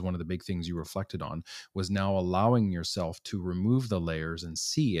 and this was one of the big things you reflected on, was now allowing yourself to remove the layers and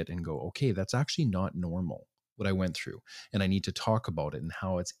see it and go, okay, that's actually not normal, what I went through, and I need to talk about it and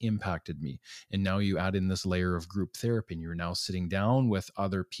how it's impacted me. And now you add in this layer of group therapy, and you're now sitting down with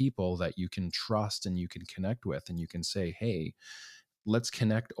other people that you can trust and you can connect with, and you can say, hey, let's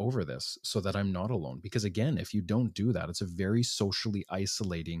connect over this so that I'm not alone. Because again, if you don't do that, it's a very socially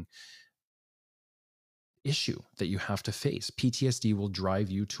isolating issue that you have to face. PTSD will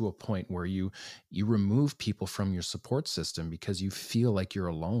drive you to a point where you remove people from your support system because you feel like you're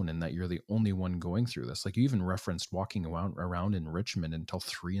alone and that you're the only one going through this. Like you even referenced walking around in Richmond until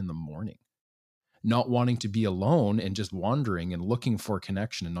 3 a.m, not wanting to be alone and just wandering and looking for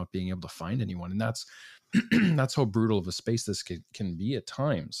connection and not being able to find anyone. And that's that's how brutal of a space this can be at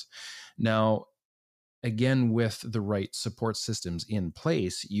times. Now, again, with the right support systems in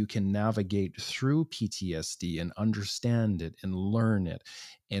place, you can navigate through PTSD and understand it and learn it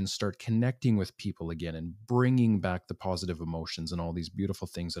and start connecting with people again and bringing back the positive emotions and all these beautiful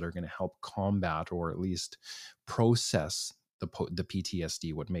things that are going to help combat or at least process the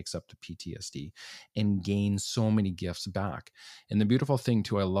PTSD, what makes up the PTSD, and gain so many gifts back. And the beautiful thing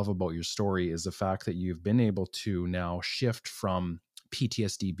too I love about your story is the fact that you've been able to now shift from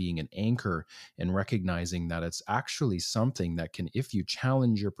PTSD being an anchor and recognizing that it's actually something that can, if you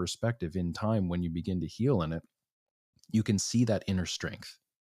challenge your perspective in time when you begin to heal in it, you can see that inner strength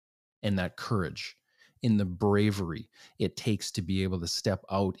and that courage in the bravery it takes to be able to step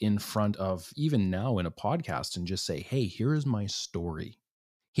out in front of, even now in a podcast, and just say, hey, here is my story.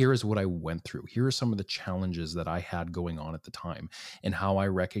 Here is what I went through. Here are some of the challenges that I had going on at the time and how I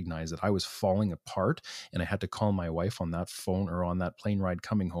recognized that I was falling apart. And I had to call my wife on that phone or on that plane ride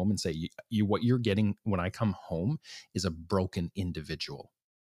coming home and say, what you're getting when I come home is a broken individual.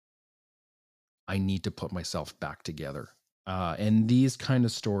 I need to put myself back together. And these kind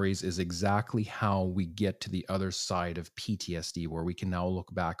of stories is exactly how we get to the other side of PTSD, where we can now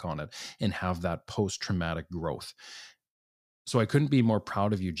look back on it and have that post-traumatic growth. So I couldn't be more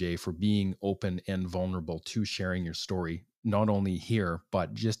proud of you, Jay, for being open and vulnerable to sharing your story, not only here,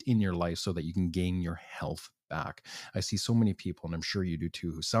 but just in your life so that you can gain your health back. I see so many people, and I'm sure you do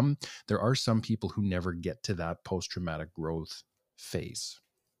too, there are some people who never get to that post-traumatic growth phase.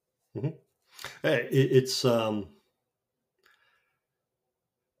 Mm-hmm. It's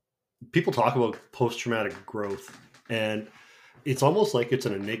people talk about post-traumatic growth, and it's almost like it's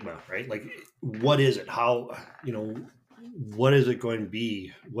an enigma, right? Like, what is it? How, what is it going to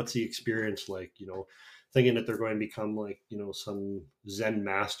be? What's the experience like? Thinking that they're going to become like, some Zen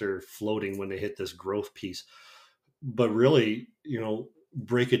master floating when they hit this growth piece. But really,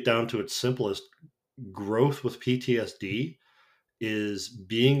 break it down to its simplest. Growth with PTSD is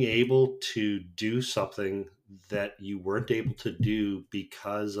being able to do something that you weren't able to do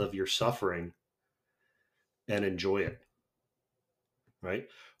because of your suffering and enjoy it, right?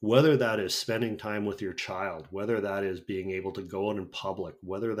 Whether that is spending time with your child, whether that is being able to go out in public,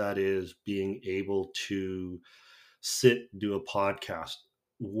 whether that is being able to sit, do a podcast,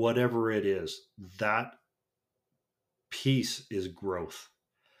 whatever it is, that piece is growth.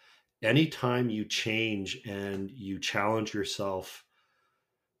 Anytime you change and you challenge yourself,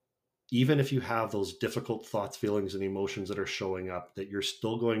 even if you have those difficult thoughts, feelings, and emotions that are showing up, that you're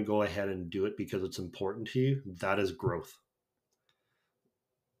still going to go ahead and do it because it's important to you, that is growth.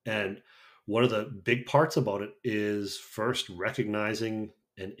 And one of the big parts about it is first recognizing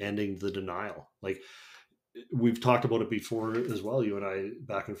and ending the denial. Like, we've talked about it before as well, you and I,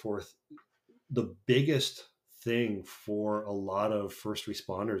 back and forth. The biggest thing for a lot of first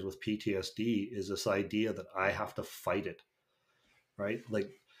responders with PTSD is this idea that I have to fight it, right? Like,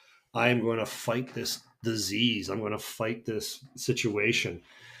 I'm going to fight this disease. I'm going to fight this situation.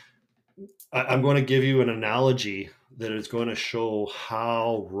 I'm going to give you an analogy that is going to show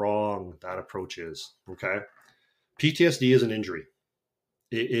how wrong that approach is. Okay. PTSD is an injury.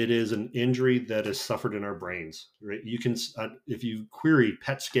 It is an injury that is suffered in our brains, right? You can, if you query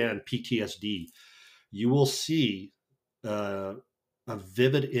PET scan PTSD, you will see a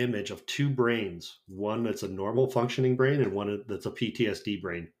vivid image of two brains, one that's a normal functioning brain and one that's a PTSD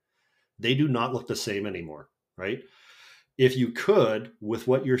brain. They do not look the same anymore, right? If you could, with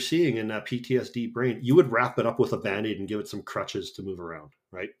what you're seeing in that PTSD brain, you would wrap it up with a Band-Aid and give it some crutches to move around,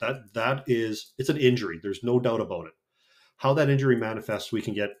 right? It's an injury. There's no doubt about it. How that injury manifests, we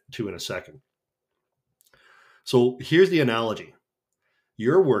can get to in a second. So here's the analogy.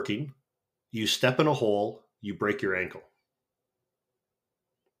 You're working, you step in a hole, you break your ankle.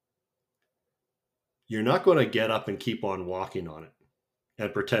 You're not going to get up and keep on walking on it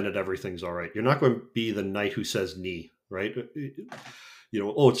and pretend that everything's all right. You're not going to be the knight who says knee, right?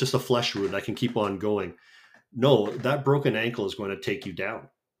 Oh, it's just a flesh wound, I can keep on going. No, that broken ankle is going to take you down,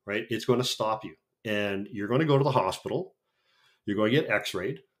 right? It's going to stop you. And you're going to go to the hospital. You're going to get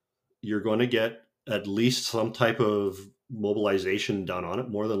x-rayed. You're going to get at least some type of mobilization done on it,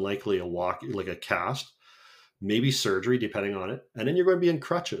 more than likely a walk, like a cast, maybe surgery, depending on it. And then you're going to be in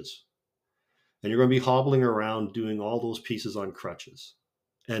crutches. And you're going to be hobbling around doing all those pieces on crutches.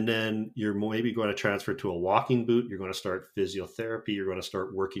 And then you're maybe going to transfer to a walking boot. You're going to start physiotherapy. You're going to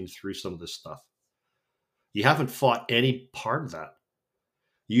start working through some of this stuff. You haven't fought any part of that.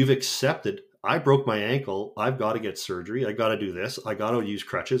 You've accepted, I broke my ankle. I've got to get surgery. I got to do this. I got to use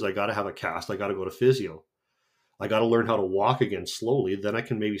crutches. I got to have a cast. I got to go to physio. I got to learn how to walk again slowly. Then I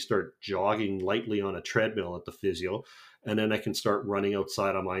can maybe start jogging lightly on a treadmill at the physio. And then I can start running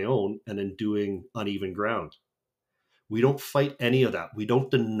outside on my own and then doing uneven ground. We don't fight any of that. We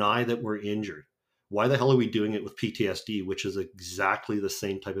don't deny that we're injured. Why the hell are we doing it with PTSD, which is exactly the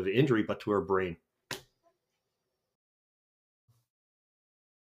same type of injury, but to our brain?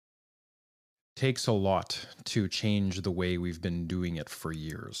 Takes a lot to change the way we've been doing it for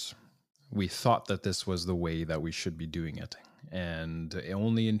years. We thought that this was the way that we should be doing it. And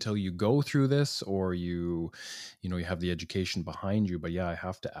only until you go through this or you have the education behind you. But yeah, I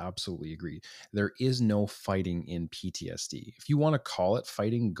have to absolutely agree. There is no fighting in PTSD. If you want to call it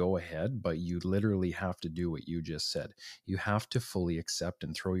fighting, go ahead. But you literally have to do what you just said. You have to fully accept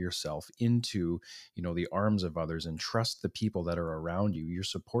and throw yourself into, the arms of others and trust the people that are around you, your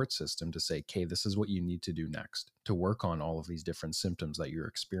support system, to say, okay, this is what you need to do next to work on all of these different symptoms that you're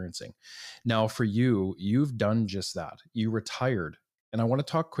experiencing. Now, for you, you've done just that. You retired. And I want to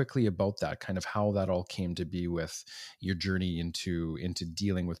talk quickly about that, kind of how that all came to be with your journey into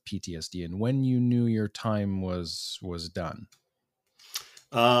dealing with PTSD and when you knew your time was done.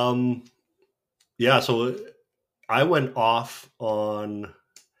 Yeah, so I went off on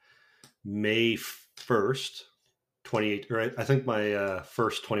May 1st, 28, or I think my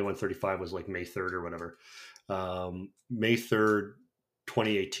first 2135 was like May 3rd or whatever. May 3rd,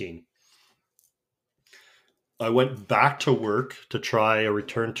 2018. I went back to work to try a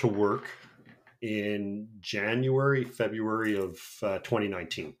return to work in February of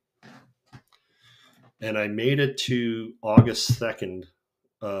 2019. And I made it to August 2nd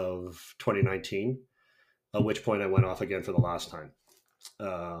of 2019, at which point I went off again for the last time.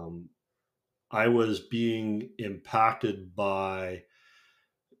 I was being impacted by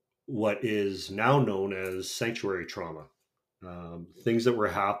what is now known as sanctuary trauma. Things that were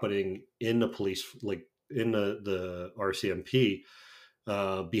happening in the police, like in the RCMP,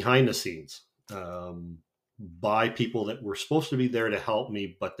 behind the scenes, by people that were supposed to be there to help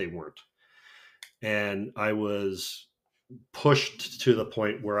me, but they weren't. And I was pushed to the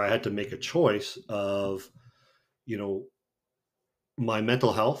point where I had to make a choice of, you know, my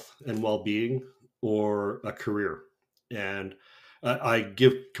mental health and well-being or a career. And I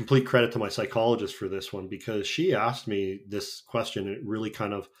give complete credit to my psychologist for this one, because she asked me this question and it really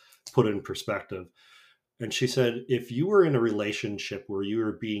kind of put it in perspective. And she said, if you were in a relationship where you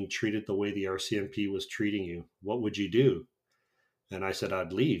were being treated the way the RCMP was treating you, what would you do? And I said,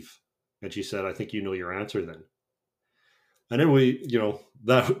 I'd leave. And she said, I think you know your answer then. And then we,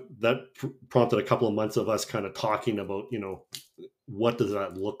 that prompted a couple of months of us kind of talking about, what does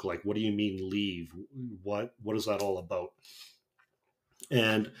that look like? What do you mean leave? What is that all about?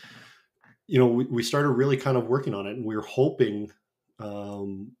 And, we started really kind of working on it, and we were hoping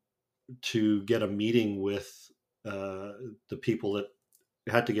to get a meeting with the people that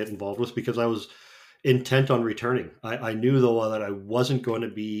had to get involved with, because I was intent on returning. I knew though that I wasn't going to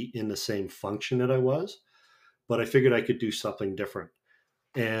be in the same function that I was, but I figured I could do something different.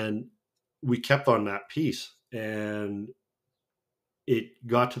 And we kept on that piece. And it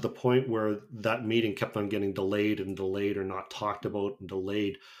got to the point where that meeting kept on getting delayed and delayed, or not talked about and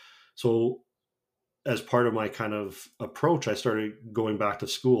delayed. So as part of my kind of approach, I started going back to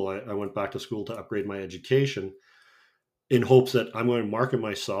school. I went back to school to upgrade my education, in hopes that I'm going to market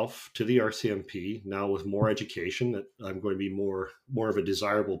myself to the RCMP now with more education, that I'm going to be more of a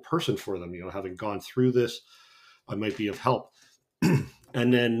desirable person for them. Having gone through this, I might be of help.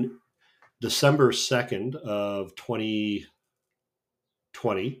 And then December 2nd of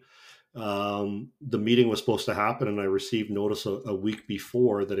 2020, the meeting was supposed to happen, and I received notice a week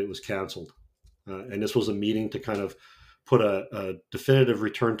before that it was canceled. And this was a meeting to kind of put a definitive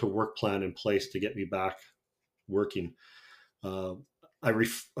return to work plan in place to get me back working. I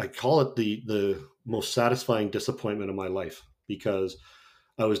call it the most satisfying disappointment of my life, because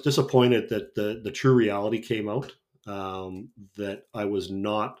I was disappointed that the true reality came out, that I was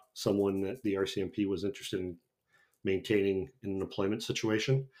not someone that the RCMP was interested in maintaining in an employment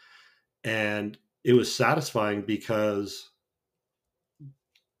situation. And it was satisfying because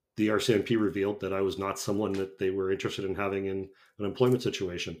the RCMP revealed that I was not someone that they were interested in having in an employment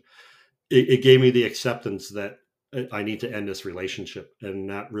situation. It gave me the acceptance that I need to end this relationship. And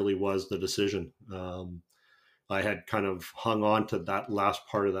that really was the decision. I had kind of hung on to that last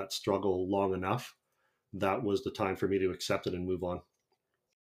part of that struggle long enough. That was the time for me to accept it and move on.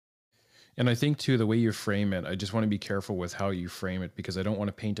 And I think too, the way you frame it, I just want to be careful with how you frame it, because I don't want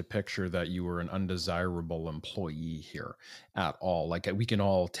to paint a picture that you were an undesirable employee here at all. Like, we can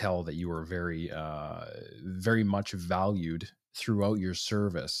all tell that you were very much valued throughout your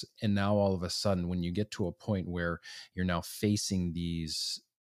service. And now all of a sudden, when you get to a point where you're now facing these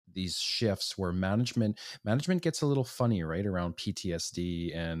shifts where management gets a little funny, right, around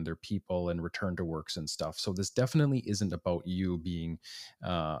PTSD and their people and return to works and stuff. So this definitely isn't about you being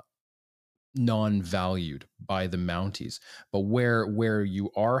non-valued by the Mounties, but where you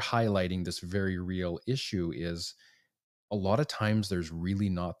are highlighting this very real issue is, a lot of times there's really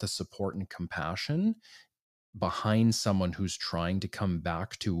not the support and compassion behind someone who's trying to come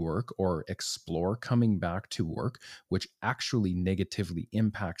back to work or explore coming back to work, which actually negatively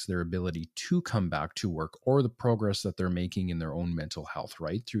impacts their ability to come back to work or the progress that they're making in their own mental health,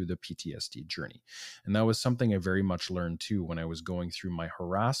 right, through the PTSD journey. And that was something I very much learned too when I was going through my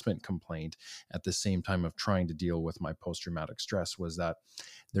harassment complaint at the same time of trying to deal with my post-traumatic stress, was that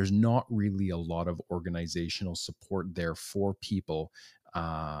there's not really a lot of organizational support there for people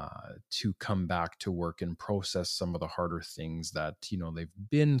to come back to work and process some of the harder things that they've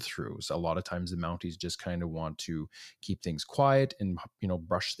been through. So a lot of times the Mounties just kind of want to keep things quiet and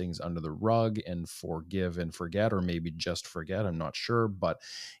brush things under the rug and forgive and forget, or maybe just forget, I'm not sure, but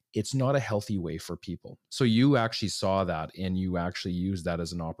it's not a healthy way for people. So you actually saw that, and you actually used that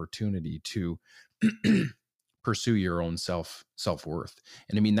as an opportunity to pursue your own self-worth.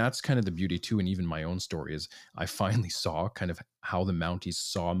 And I mean, that's kind of the beauty too. And even my own story is, I finally saw kind of how the Mounties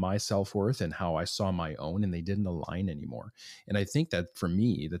saw my self-worth and how I saw my own, and they didn't align anymore. And I think that for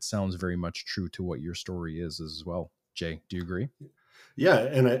me, that sounds very much true to what your story is as well. Jay, do you agree? Yeah.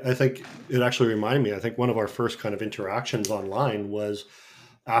 And I think it actually reminded me, I think one of our first kind of interactions online was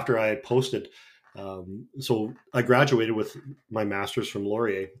after I had posted. So I graduated with my master's from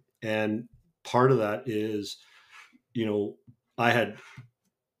Laurier, and part of that is, I had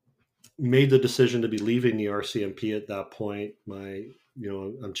made the decision to be leaving the RCMP at that point.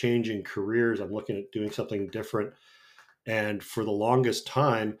 I'm changing careers. I'm looking at doing something different. And for the longest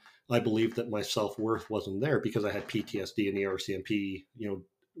time, I believed that my self-worth wasn't there because I had PTSD, and the RCMP,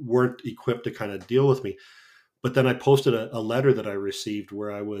 weren't equipped to kind of deal with me. But then I posted a letter that I received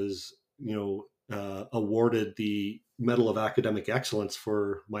where I was, awarded the Medal of Academic Excellence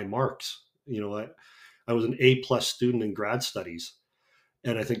for my marks. I was an A+ student in grad studies.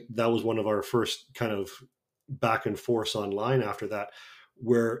 And I think that was one of our first kind of back and forth online after that,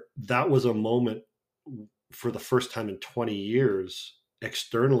 where that was a moment for the first time in 20 years,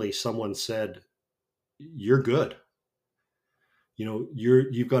 externally, someone said, "You're good.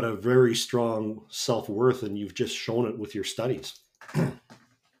 You've got a very strong self-worth, and you've just shown it with your studies."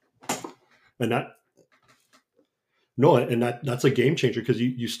 And that no, and that's a game changer, because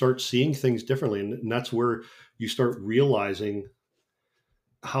you start seeing things differently, and that's where you start realizing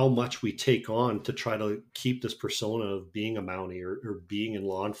how much we take on to try to keep this persona of being a Mountie, or being in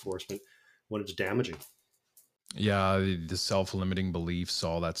law enforcement, when it's damaging. Yeah, the self-limiting beliefs,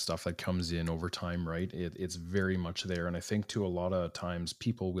 all that stuff that comes in over time, right? It's very much there. And I think too, a lot of times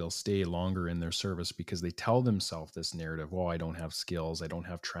people will stay longer in their service because they tell themselves this narrative, oh, I don't have skills, I don't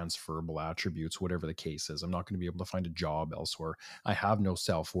have transferable attributes, whatever the case is. I'm not going to be able to find a job elsewhere. I have no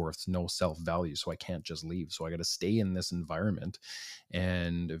self-worth, no self-value, so I can't just leave. So I got to stay in this environment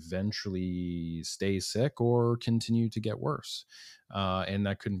and eventually stay sick or continue to get worse. And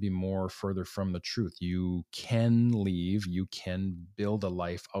that couldn't be more further from the truth. You can leave, you can build a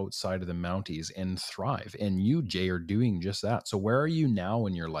life outside of the Mounties and thrive. And you, Jay, are doing just that. So where are you now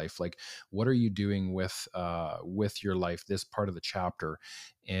in your life? Like, what are you doing with your life, this part of the chapter?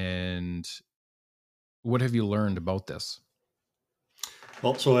 And what have you learned about this?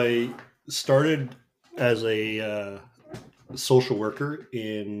 Well, so I started as a social worker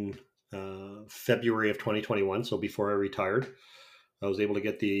in February of 2021. So before I retired, I was able to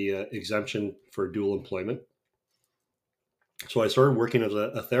get the exemption for dual employment. So I started working as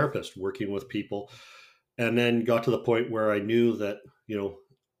a therapist, working with people, and then got to the point where I knew that,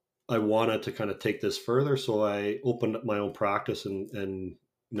 I wanted to kind of take this further. So I opened up my own practice, and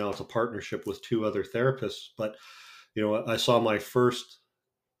now it's a partnership with two other therapists. But, I saw my first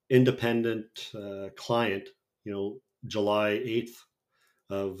independent client, July 8th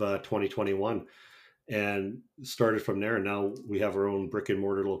of 2021, and started from there. And now we have our own brick and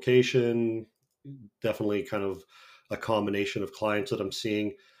mortar location, definitely kind of a combination of clients that I'm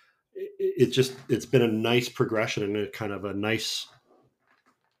seeing. It's been a nice progression, and a kind of a nice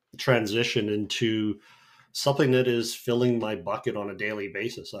transition into something that is filling my bucket on a daily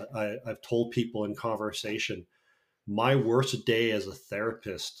basis. I've told people in conversation, my worst day as a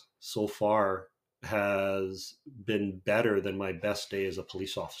therapist so far has been better than my best day as a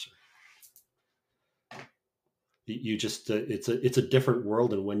police officer. You just it's a different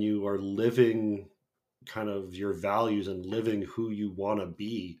world, and when you are living kind of your values and living who you want to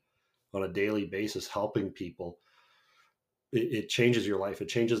be on a daily basis, helping people, it changes your life. It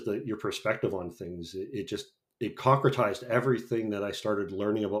changes your perspective on things. It concretized everything that I started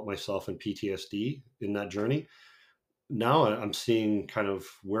learning about myself and PTSD in that journey. Now I'm seeing kind of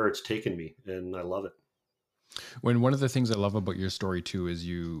where it's taken me, and I love it. When one of the things I love about your story too is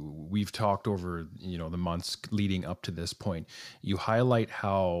we've talked over, the months leading up to this point, you highlight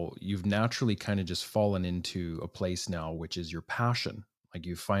how you've naturally kind of just fallen into a place now, which is your passion. Like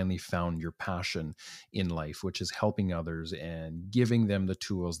you finally found your passion in life, which is helping others and giving them the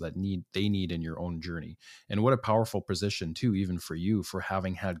tools that they need in your own journey. And what a powerful position too, even for you, for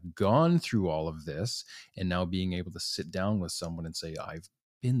having had gone through all of this and now being able to sit down with someone and say, I've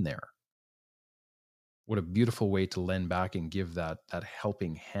been there. What a beautiful way to lend back and give that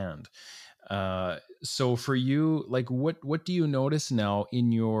helping hand. So for you, like what do you notice now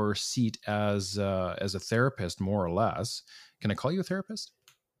in your seat as a therapist, more or less? Can I call you a therapist?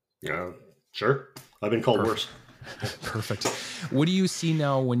 Yeah, sure. I've been called Perfect. worse. Perfect. What do you see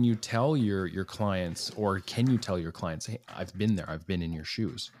now when you tell your clients, or can you tell your clients, hey, I've been there, I've been in your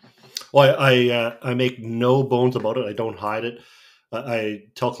shoes? Well, I make no bones about it. I don't hide it. I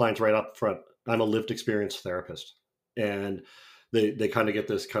tell clients right up front, I'm a lived experience therapist, and they kind of get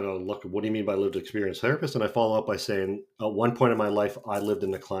this kind of look. What do you mean by lived experience therapist? And I follow up by saying, at one point in my life, I lived in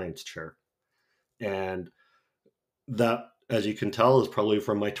the client's chair, and that, as you can tell, is probably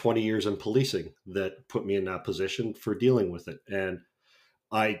from my 20 years in policing that put me in that position for dealing with it. And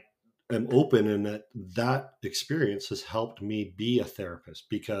I am open in that experience has helped me be a therapist,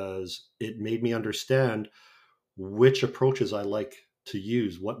 because it made me understand which approaches I like to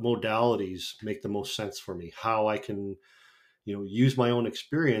use, what modalities make the most sense for me, how I can use my own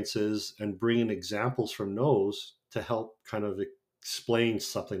experiences and bring in examples from those to help kind of explain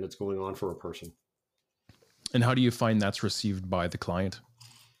something that's going on for a person. And how do you find that's received by the client?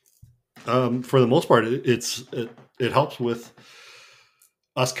 For the most part, it helps with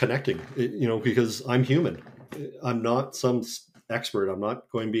us connecting, because I'm human. I'm not some expert. I'm not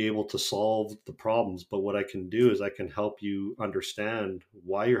going to be able to solve the problems, but what I can do is I can help you understand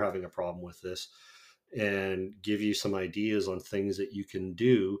why you're having a problem with this and give you some ideas on things that you can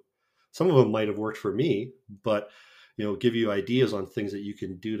do. Some of them might have worked for me, but give you ideas on things that you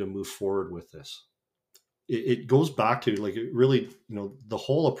can do to move forward with this. It goes back to like, it really, the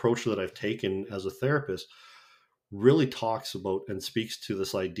whole approach that I've taken as a therapist really talks about and speaks to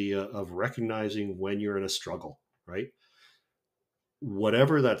this idea of recognizing when you're in a struggle, right?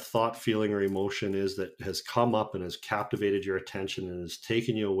 Whatever that thought, feeling, or emotion is that has come up and has captivated your attention and has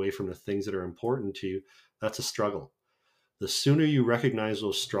taken you away from the things that are important to you, that's a struggle. The sooner you recognize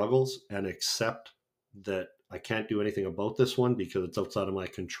those struggles and accept that I can't do anything about this one because it's outside of my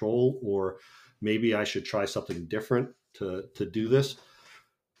control, or maybe I should try something different to do this.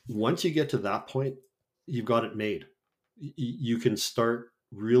 Once you get to that point, you've got it made. You can start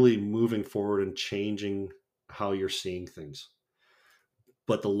really moving forward and changing how you're seeing things.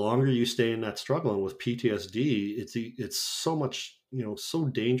 But the longer you stay in that struggle, and with PTSD, it's so much, so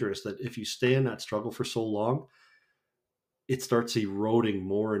dangerous that if you stay in that struggle for so long, it starts eroding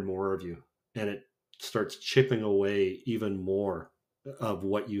more and more of you, and it starts chipping away even more of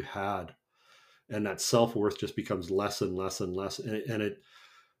what you had, and that self-worth just becomes less and less and less, and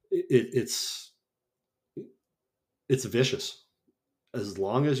it's vicious. As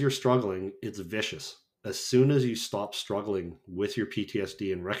long as you're struggling, it's vicious. As soon as you stop struggling with your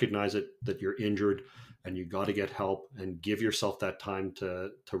PTSD and recognize it, that you're injured and you got to get help and give yourself that time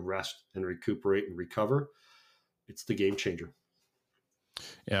to rest and recuperate and recover, it's the game changer.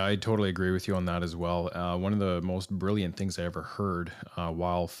 Yeah, I totally agree with you on that as well. One of the most brilliant things I ever heard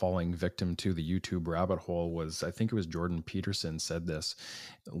while falling victim to the YouTube rabbit hole was, I think it was Jordan Peterson said this: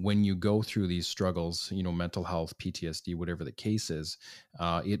 when you go through these struggles, mental health, PTSD, whatever the case is,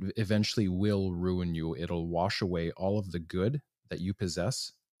 it eventually will ruin you. It'll wash away all of the good that you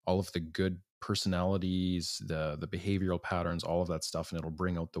possess, all of the good personalities, the behavioral patterns, all of that stuff, and it'll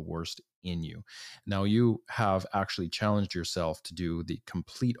bring out the worst in you. Now, you have actually challenged yourself to do the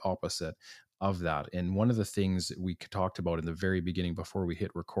complete opposite of that. And one of the things we talked about in the very beginning before we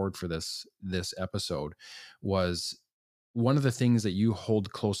hit record for this episode was one of the things that you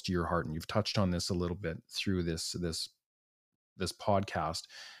hold close to your heart, and you've touched on this a little bit through this podcast,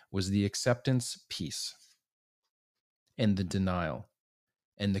 was the acceptance piece and the denial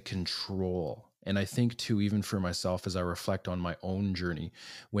and the control. And I think too, even for myself, as I reflect on my own journey,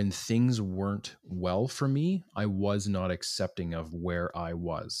 when things weren't well for me, I was not accepting of where I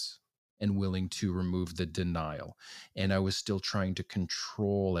was and willing to remove the denial. And I was still trying to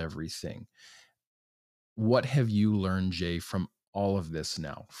control everything. What have you learned, Jay, from all of this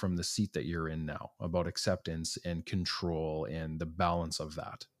now, from the seat that you're in now, about acceptance and control and the balance of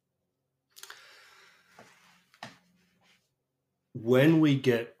that? When we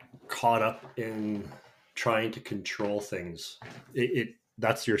get caught up in trying to control things,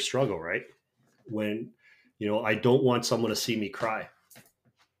 that's your struggle, right? When, I don't want someone to see me cry.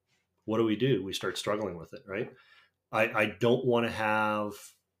 What do? We start struggling with it, right? I don't want to have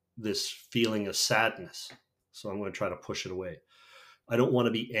this feeling of sadness, so I'm going to try to push it away. I don't want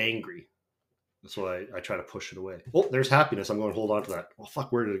to be angry, so I try to push it away. Oh, there's happiness. I'm going to hold on to that. Well,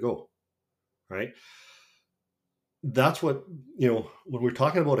 fuck, where did it go? Right? That's what, when we're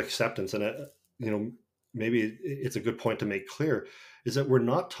talking about acceptance, and maybe it's a good point to make clear, is that we're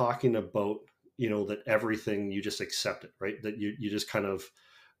not talking about, that everything you just accept it, right? That you just kind of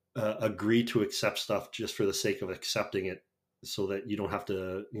agree to accept stuff just for the sake of accepting it, so that you don't have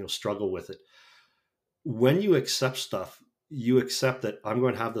to, struggle with it. When you accept stuff, you accept that I'm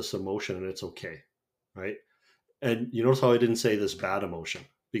going to have this emotion and it's okay, right? And you notice how I didn't say this bad emotion,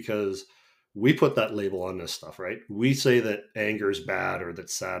 because we put that label on this stuff, right? We say that anger is bad, or that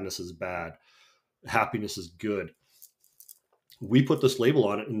sadness is bad, happiness is good. We put this label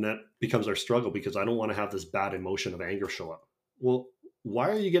on it, and that becomes our struggle, because I don't want to have this bad emotion of anger show up. Well, why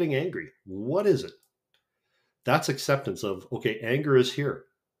are you getting angry? What is it? That's acceptance of, okay, anger is here.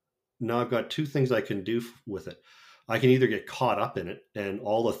 Now I've got two things I can do with it. I can either get caught up in it and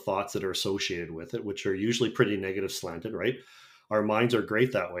all the thoughts that are associated with it, which are usually pretty negative slanted, right? Our minds are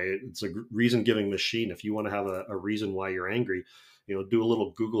great that way. It's a reason giving machine. If you want to have a reason why you're angry, do a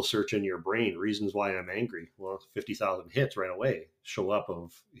little Google search in your brain, reasons why I'm angry. Well, 50,000 hits right away show up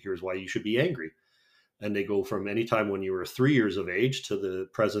of, here's why you should be angry. and they go from any time when you were 3 years of age to the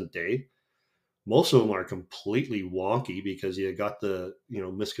present day. Most of them are completely wonky because you got the,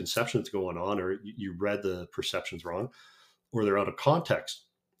 misconceptions going on, or you read the perceptions wrong, or they're out of context.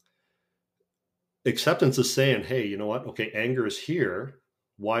 Acceptance is saying, hey, you know what? Okay, anger is here.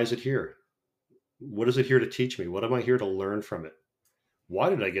 Why is it here? What is it here to teach me? What am I here to learn from it? Why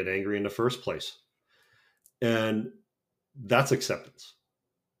did I get angry in the first place? And that's acceptance.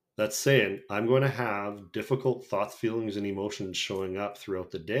 That's saying I'm going to have difficult thoughts, feelings, and emotions showing up throughout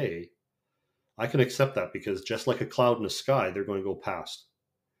the day. I can accept that because just like a cloud in the sky, they're going to go past.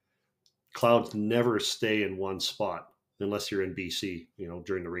 Clouds never stay in one spot unless you're in BC,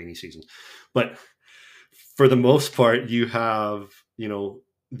 during the rainy season. But for the most part, you have,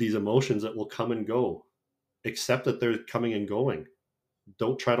 these emotions that will come and go. Accept that they're coming and going.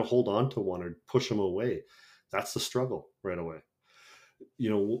 Don't try to hold on to one or push them away. That's the struggle right away.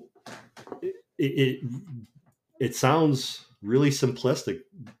 It sounds really simplistic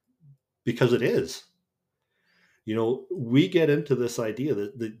because it is. We get into this idea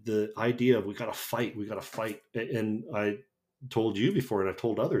that the idea of we got to fight. And I told you before, and I've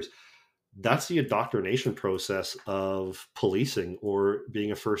told others, that's the indoctrination process of policing or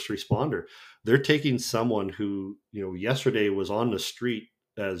being a first responder. They're taking someone who, yesterday was on the street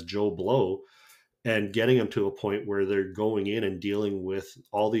as Joe Blow and getting them to a point where they're going in and dealing with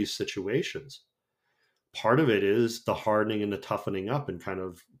all these situations. Part of it is the hardening and the toughening up and kind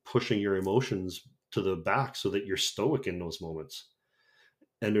of pushing your emotions to the back so that you're stoic in those moments.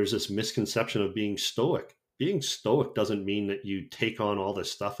 And there's this misconception of being stoic. Being stoic doesn't mean that you take on all this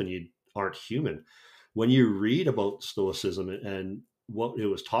stuff and you aren't human. When you read about stoicism and what it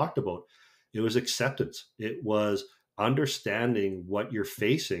was talked about, it was acceptance. It was understanding what you're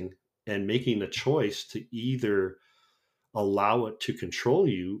facing and making a choice to either allow it to control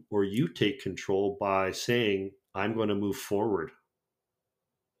you or you take control by saying, I'm going to move forward.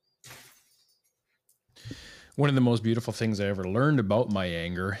 One of the most beautiful things I ever learned about my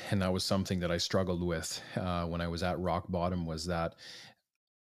anger, and that was something that I struggled with when I was at rock bottom, was that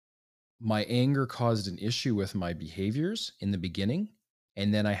my anger caused an issue with my behaviors in the beginning.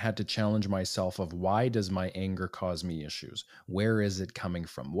 And then I had to challenge myself of, why does my anger cause me issues? Where is it coming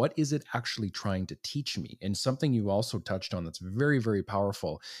from? What is it actually trying to teach me? And something you also touched on that's very, very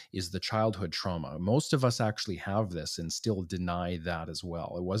powerful is the childhood trauma. Most of us actually have this and still deny that as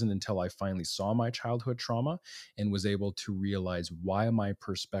well. It wasn't until I finally saw my childhood trauma and was able to realize why my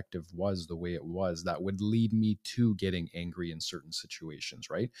perspective was the way it was that would lead me to getting angry in certain situations,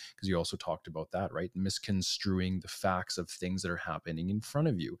 right? Because you also talked about that, right? Misconstruing the facts of things that are happening in front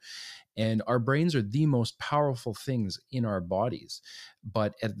of you. And our brains are the most powerful things in our bodies,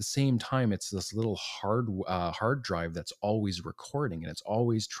 but at the same time, it's this little hard drive that's always recording, and it's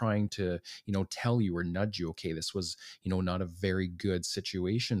always trying to, tell you or nudge you. Okay, this was, not a very good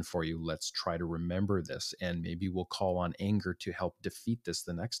situation for you. Let's try to remember this, and maybe we'll call on anger to help defeat this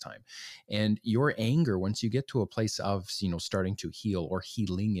the next time. And your anger, once you get to a place of, starting to heal or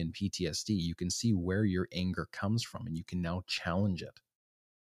healing in PTSD, you can see where your anger comes from, and you can now challenge it.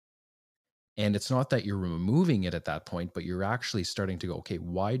 And it's not that you're removing it at that point, but you're actually starting to go, okay,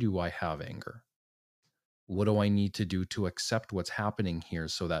 why do I have anger? What do I need to do to accept what's happening here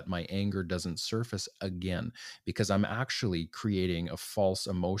so that my anger doesn't surface again? Because I'm actually creating a false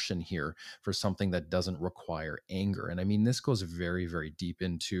emotion here for something that doesn't require anger. And I mean, this goes very, very deep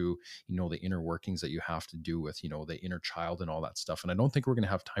into, the inner workings that you have to do with, the inner child and all that stuff. And I don't think we're going to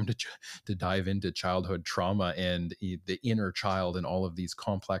have time to dive into childhood trauma and the inner child and all of these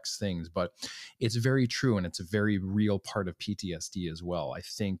complex things, but it's very true. And it's a very real part of PTSD as well. I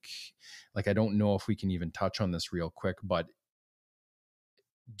think, I don't know if we can even touch on this real quick, but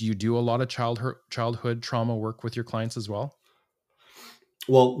do you do a lot of childhood trauma work with your clients as well?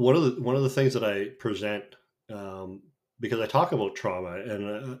 Well, one of the things that I present, because I talk about trauma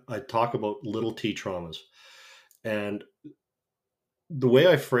and I talk about little t traumas, and the way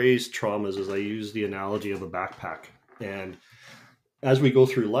I phrase traumas is I use the analogy of a backpack. And as we go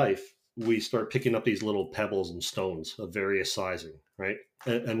through life, we start picking up these little pebbles and stones of various sizing, right?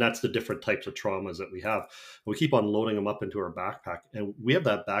 And that's the different types of traumas that we have. We keep on loading them up into our backpack, and we have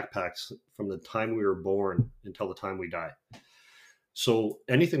that backpacks from the time we were born until the time we die. So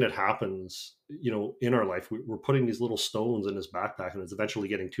anything that happens, in our life, we're putting these little stones in this backpack, and it's eventually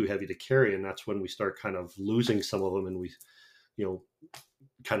getting too heavy to carry. And that's when we start kind of losing some of them, and we,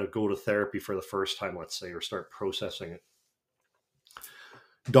 kind of go to therapy for the first time, let's say, or start processing it.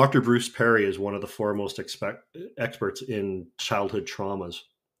 Dr. Bruce Perry is one of the foremost experts in childhood traumas.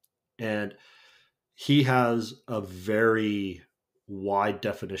 And he has a very wide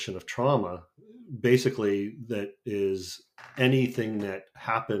definition of trauma. Basically, that is anything that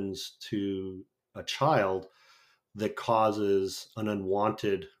happens to a child that causes an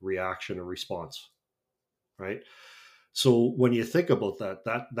unwanted reaction or response, right? So when you think about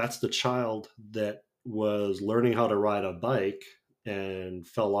that's the child that was learning how to ride a bike and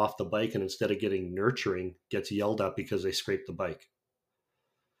fell off the bike, and instead of getting nurturing, gets yelled at because they scraped the bike.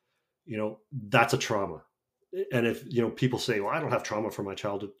 That's a trauma. And if people say, well, I don't have trauma from my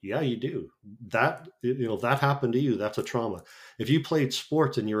childhood, yeah, you do. That happened to you, that's a trauma. If you played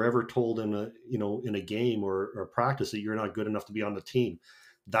sports and you're ever told in a game or practice that you're not good enough to be on the team,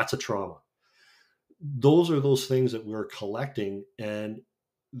 that's a trauma. Those are those things that we're collecting, and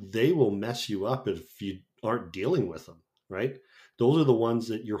they will mess you up if you aren't dealing with them, right? Those are the ones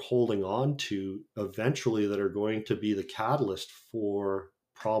that you're holding on to eventually that are going to be the catalyst for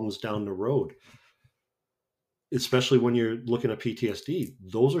problems down the road. Especially when you're looking at PTSD,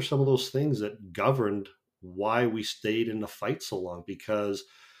 those are some of those things that governed why we stayed in the fight so long, because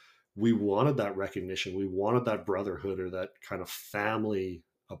we wanted that recognition. We wanted that brotherhood or that kind of family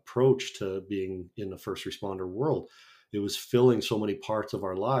approach to being in the first responder world. It was filling so many parts of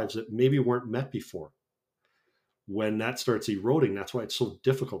our lives that maybe weren't met before. When that starts eroding, that's why it's so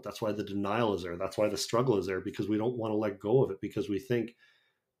difficult. That's why the denial is there. That's why the struggle is there, because we don't want to let go of it, because we think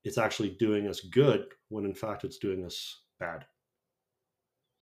it's actually doing us good when in fact it's doing us bad.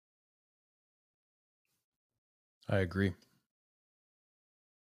 I agree.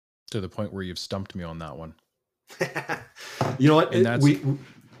 To the point where you've stumped me on that one. You know what?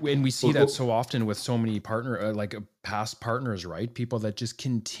 And we see that so often with so many past partners, right? People that just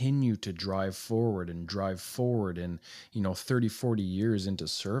continue to drive forward and 30, 40 years into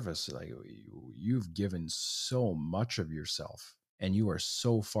service. Like, you've given so much of yourself and you are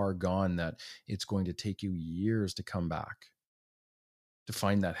so far gone that it's going to take you years to come back, to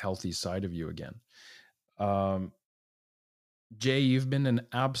find that healthy side of you again. Jay, you've been an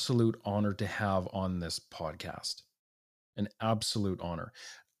absolute honor to have on this podcast. An absolute honor.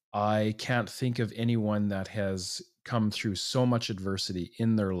 I can't think of anyone that has come through so much adversity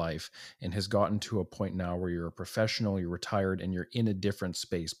in their life and has gotten to a point now where you're a professional, you're retired, and you're in a different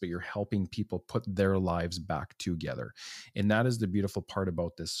space, but you're helping people put their lives back together. And that is the beautiful part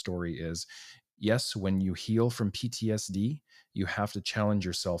about this story is, yes, when you heal from PTSD, you have to challenge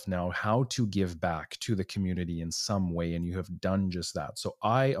yourself now how to give back to the community in some way. And you have done just that. So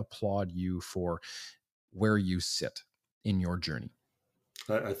I applaud you for where you sit in your journey.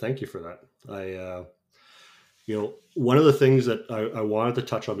 I thank you for that. One of the things that I wanted to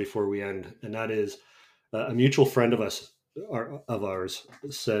touch on before we end, and that is a mutual friend of ours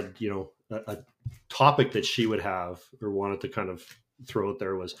said, a topic that she would have or wanted to kind of throw out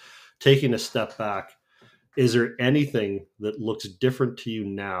there was taking a step back. Is there anything that looks different to you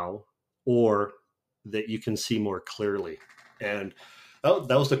now, or that you can see more clearly? And that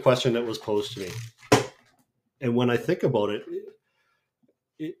was the question that was posed to me. And when I think about it,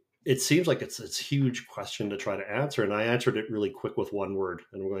 it seems like it's a huge question to try to answer. And I answered it really quick with one word,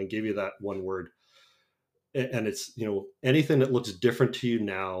 and I'm going to give you that one word. And it's, anything that looks different to you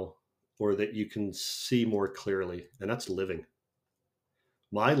now, or that you can see more clearly. And that's living.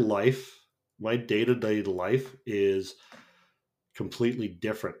 My life, my day-to-day life is completely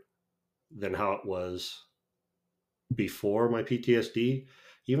different than how it was before my PTSD,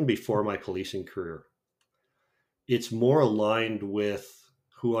 even before my policing career. It's more aligned with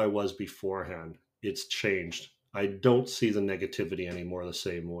who I was beforehand. It's changed. I don't see the negativity anymore the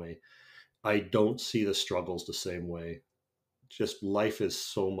same way. I don't see the struggles the same way. Just life is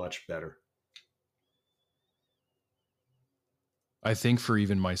so much better. I think for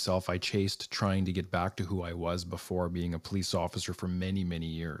even myself, I chased trying to get back to who I was before being a police officer for many, many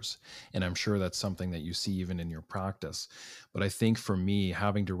years. And I'm sure that's something that you see even in your practice. But I think for me,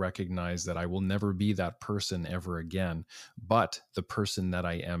 having to recognize that I will never be that person ever again, but the person that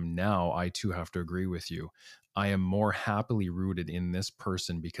I am now, I too have to agree with you. I am more happily rooted in this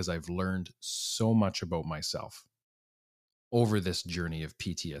person because I've learned so much about myself over this journey of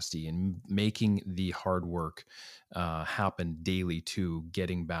PTSD and making the hard work happen daily to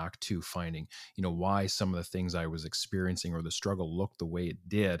getting back to finding, why some of the things I was experiencing or the struggle looked the way it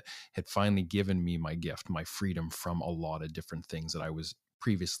did had finally given me my gift, my freedom from a lot of different things that I was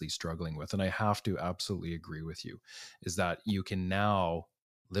previously struggling with. And I have to absolutely agree with you is that you can now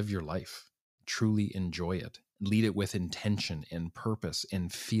live your life, truly enjoy it, lead it with intention and purpose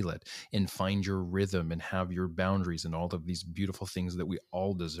and feel it and find your rhythm and have your boundaries and all of these beautiful things that we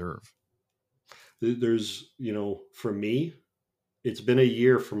all deserve. There's, for me, it's been a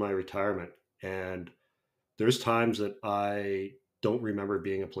year for my retirement, and there's times that I don't remember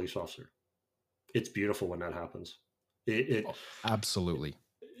being a police officer. It's beautiful when that happens. Absolutely.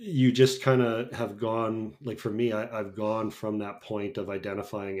 You just kind of have gone, like for me, I've gone from that point of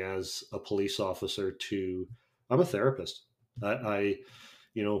identifying as a police officer to I'm a therapist. I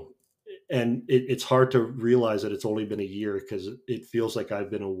you know, and it's hard to realize that it's only been a year because it feels like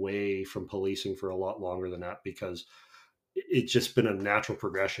I've been away from policing for a lot longer than that, because it's just been a natural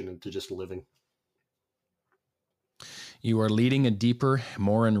progression into just living. You are leading a deeper,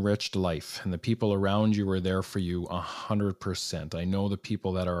 more enriched life, and the people around you are there for you 100%. I know the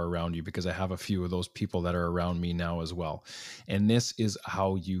people that are around you because I have a few of those people that are around me now as well. And this is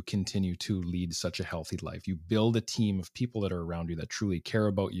how you continue to lead such a healthy life. You build a team of people that are around you that truly care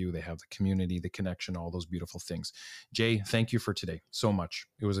about you. They have the community, the connection, all those beautiful things. Jay, thank you for today so much.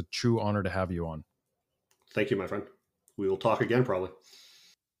 It was a true honor to have you on. Thank you, my friend. We will talk again probably.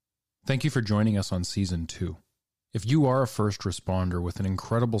 Thank you for joining us on Season 2. If you are a first responder with an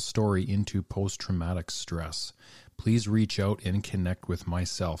incredible story into post-traumatic stress, please reach out and connect with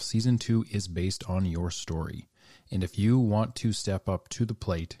myself. Season 2 is based on your story. And if you want to step up to the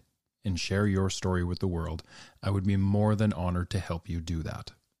plate and share your story with the world, I would be more than honored to help you do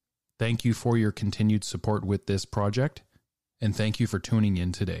that. Thank you for your continued support with this project, and thank you for tuning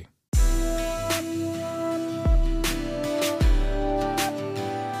in today.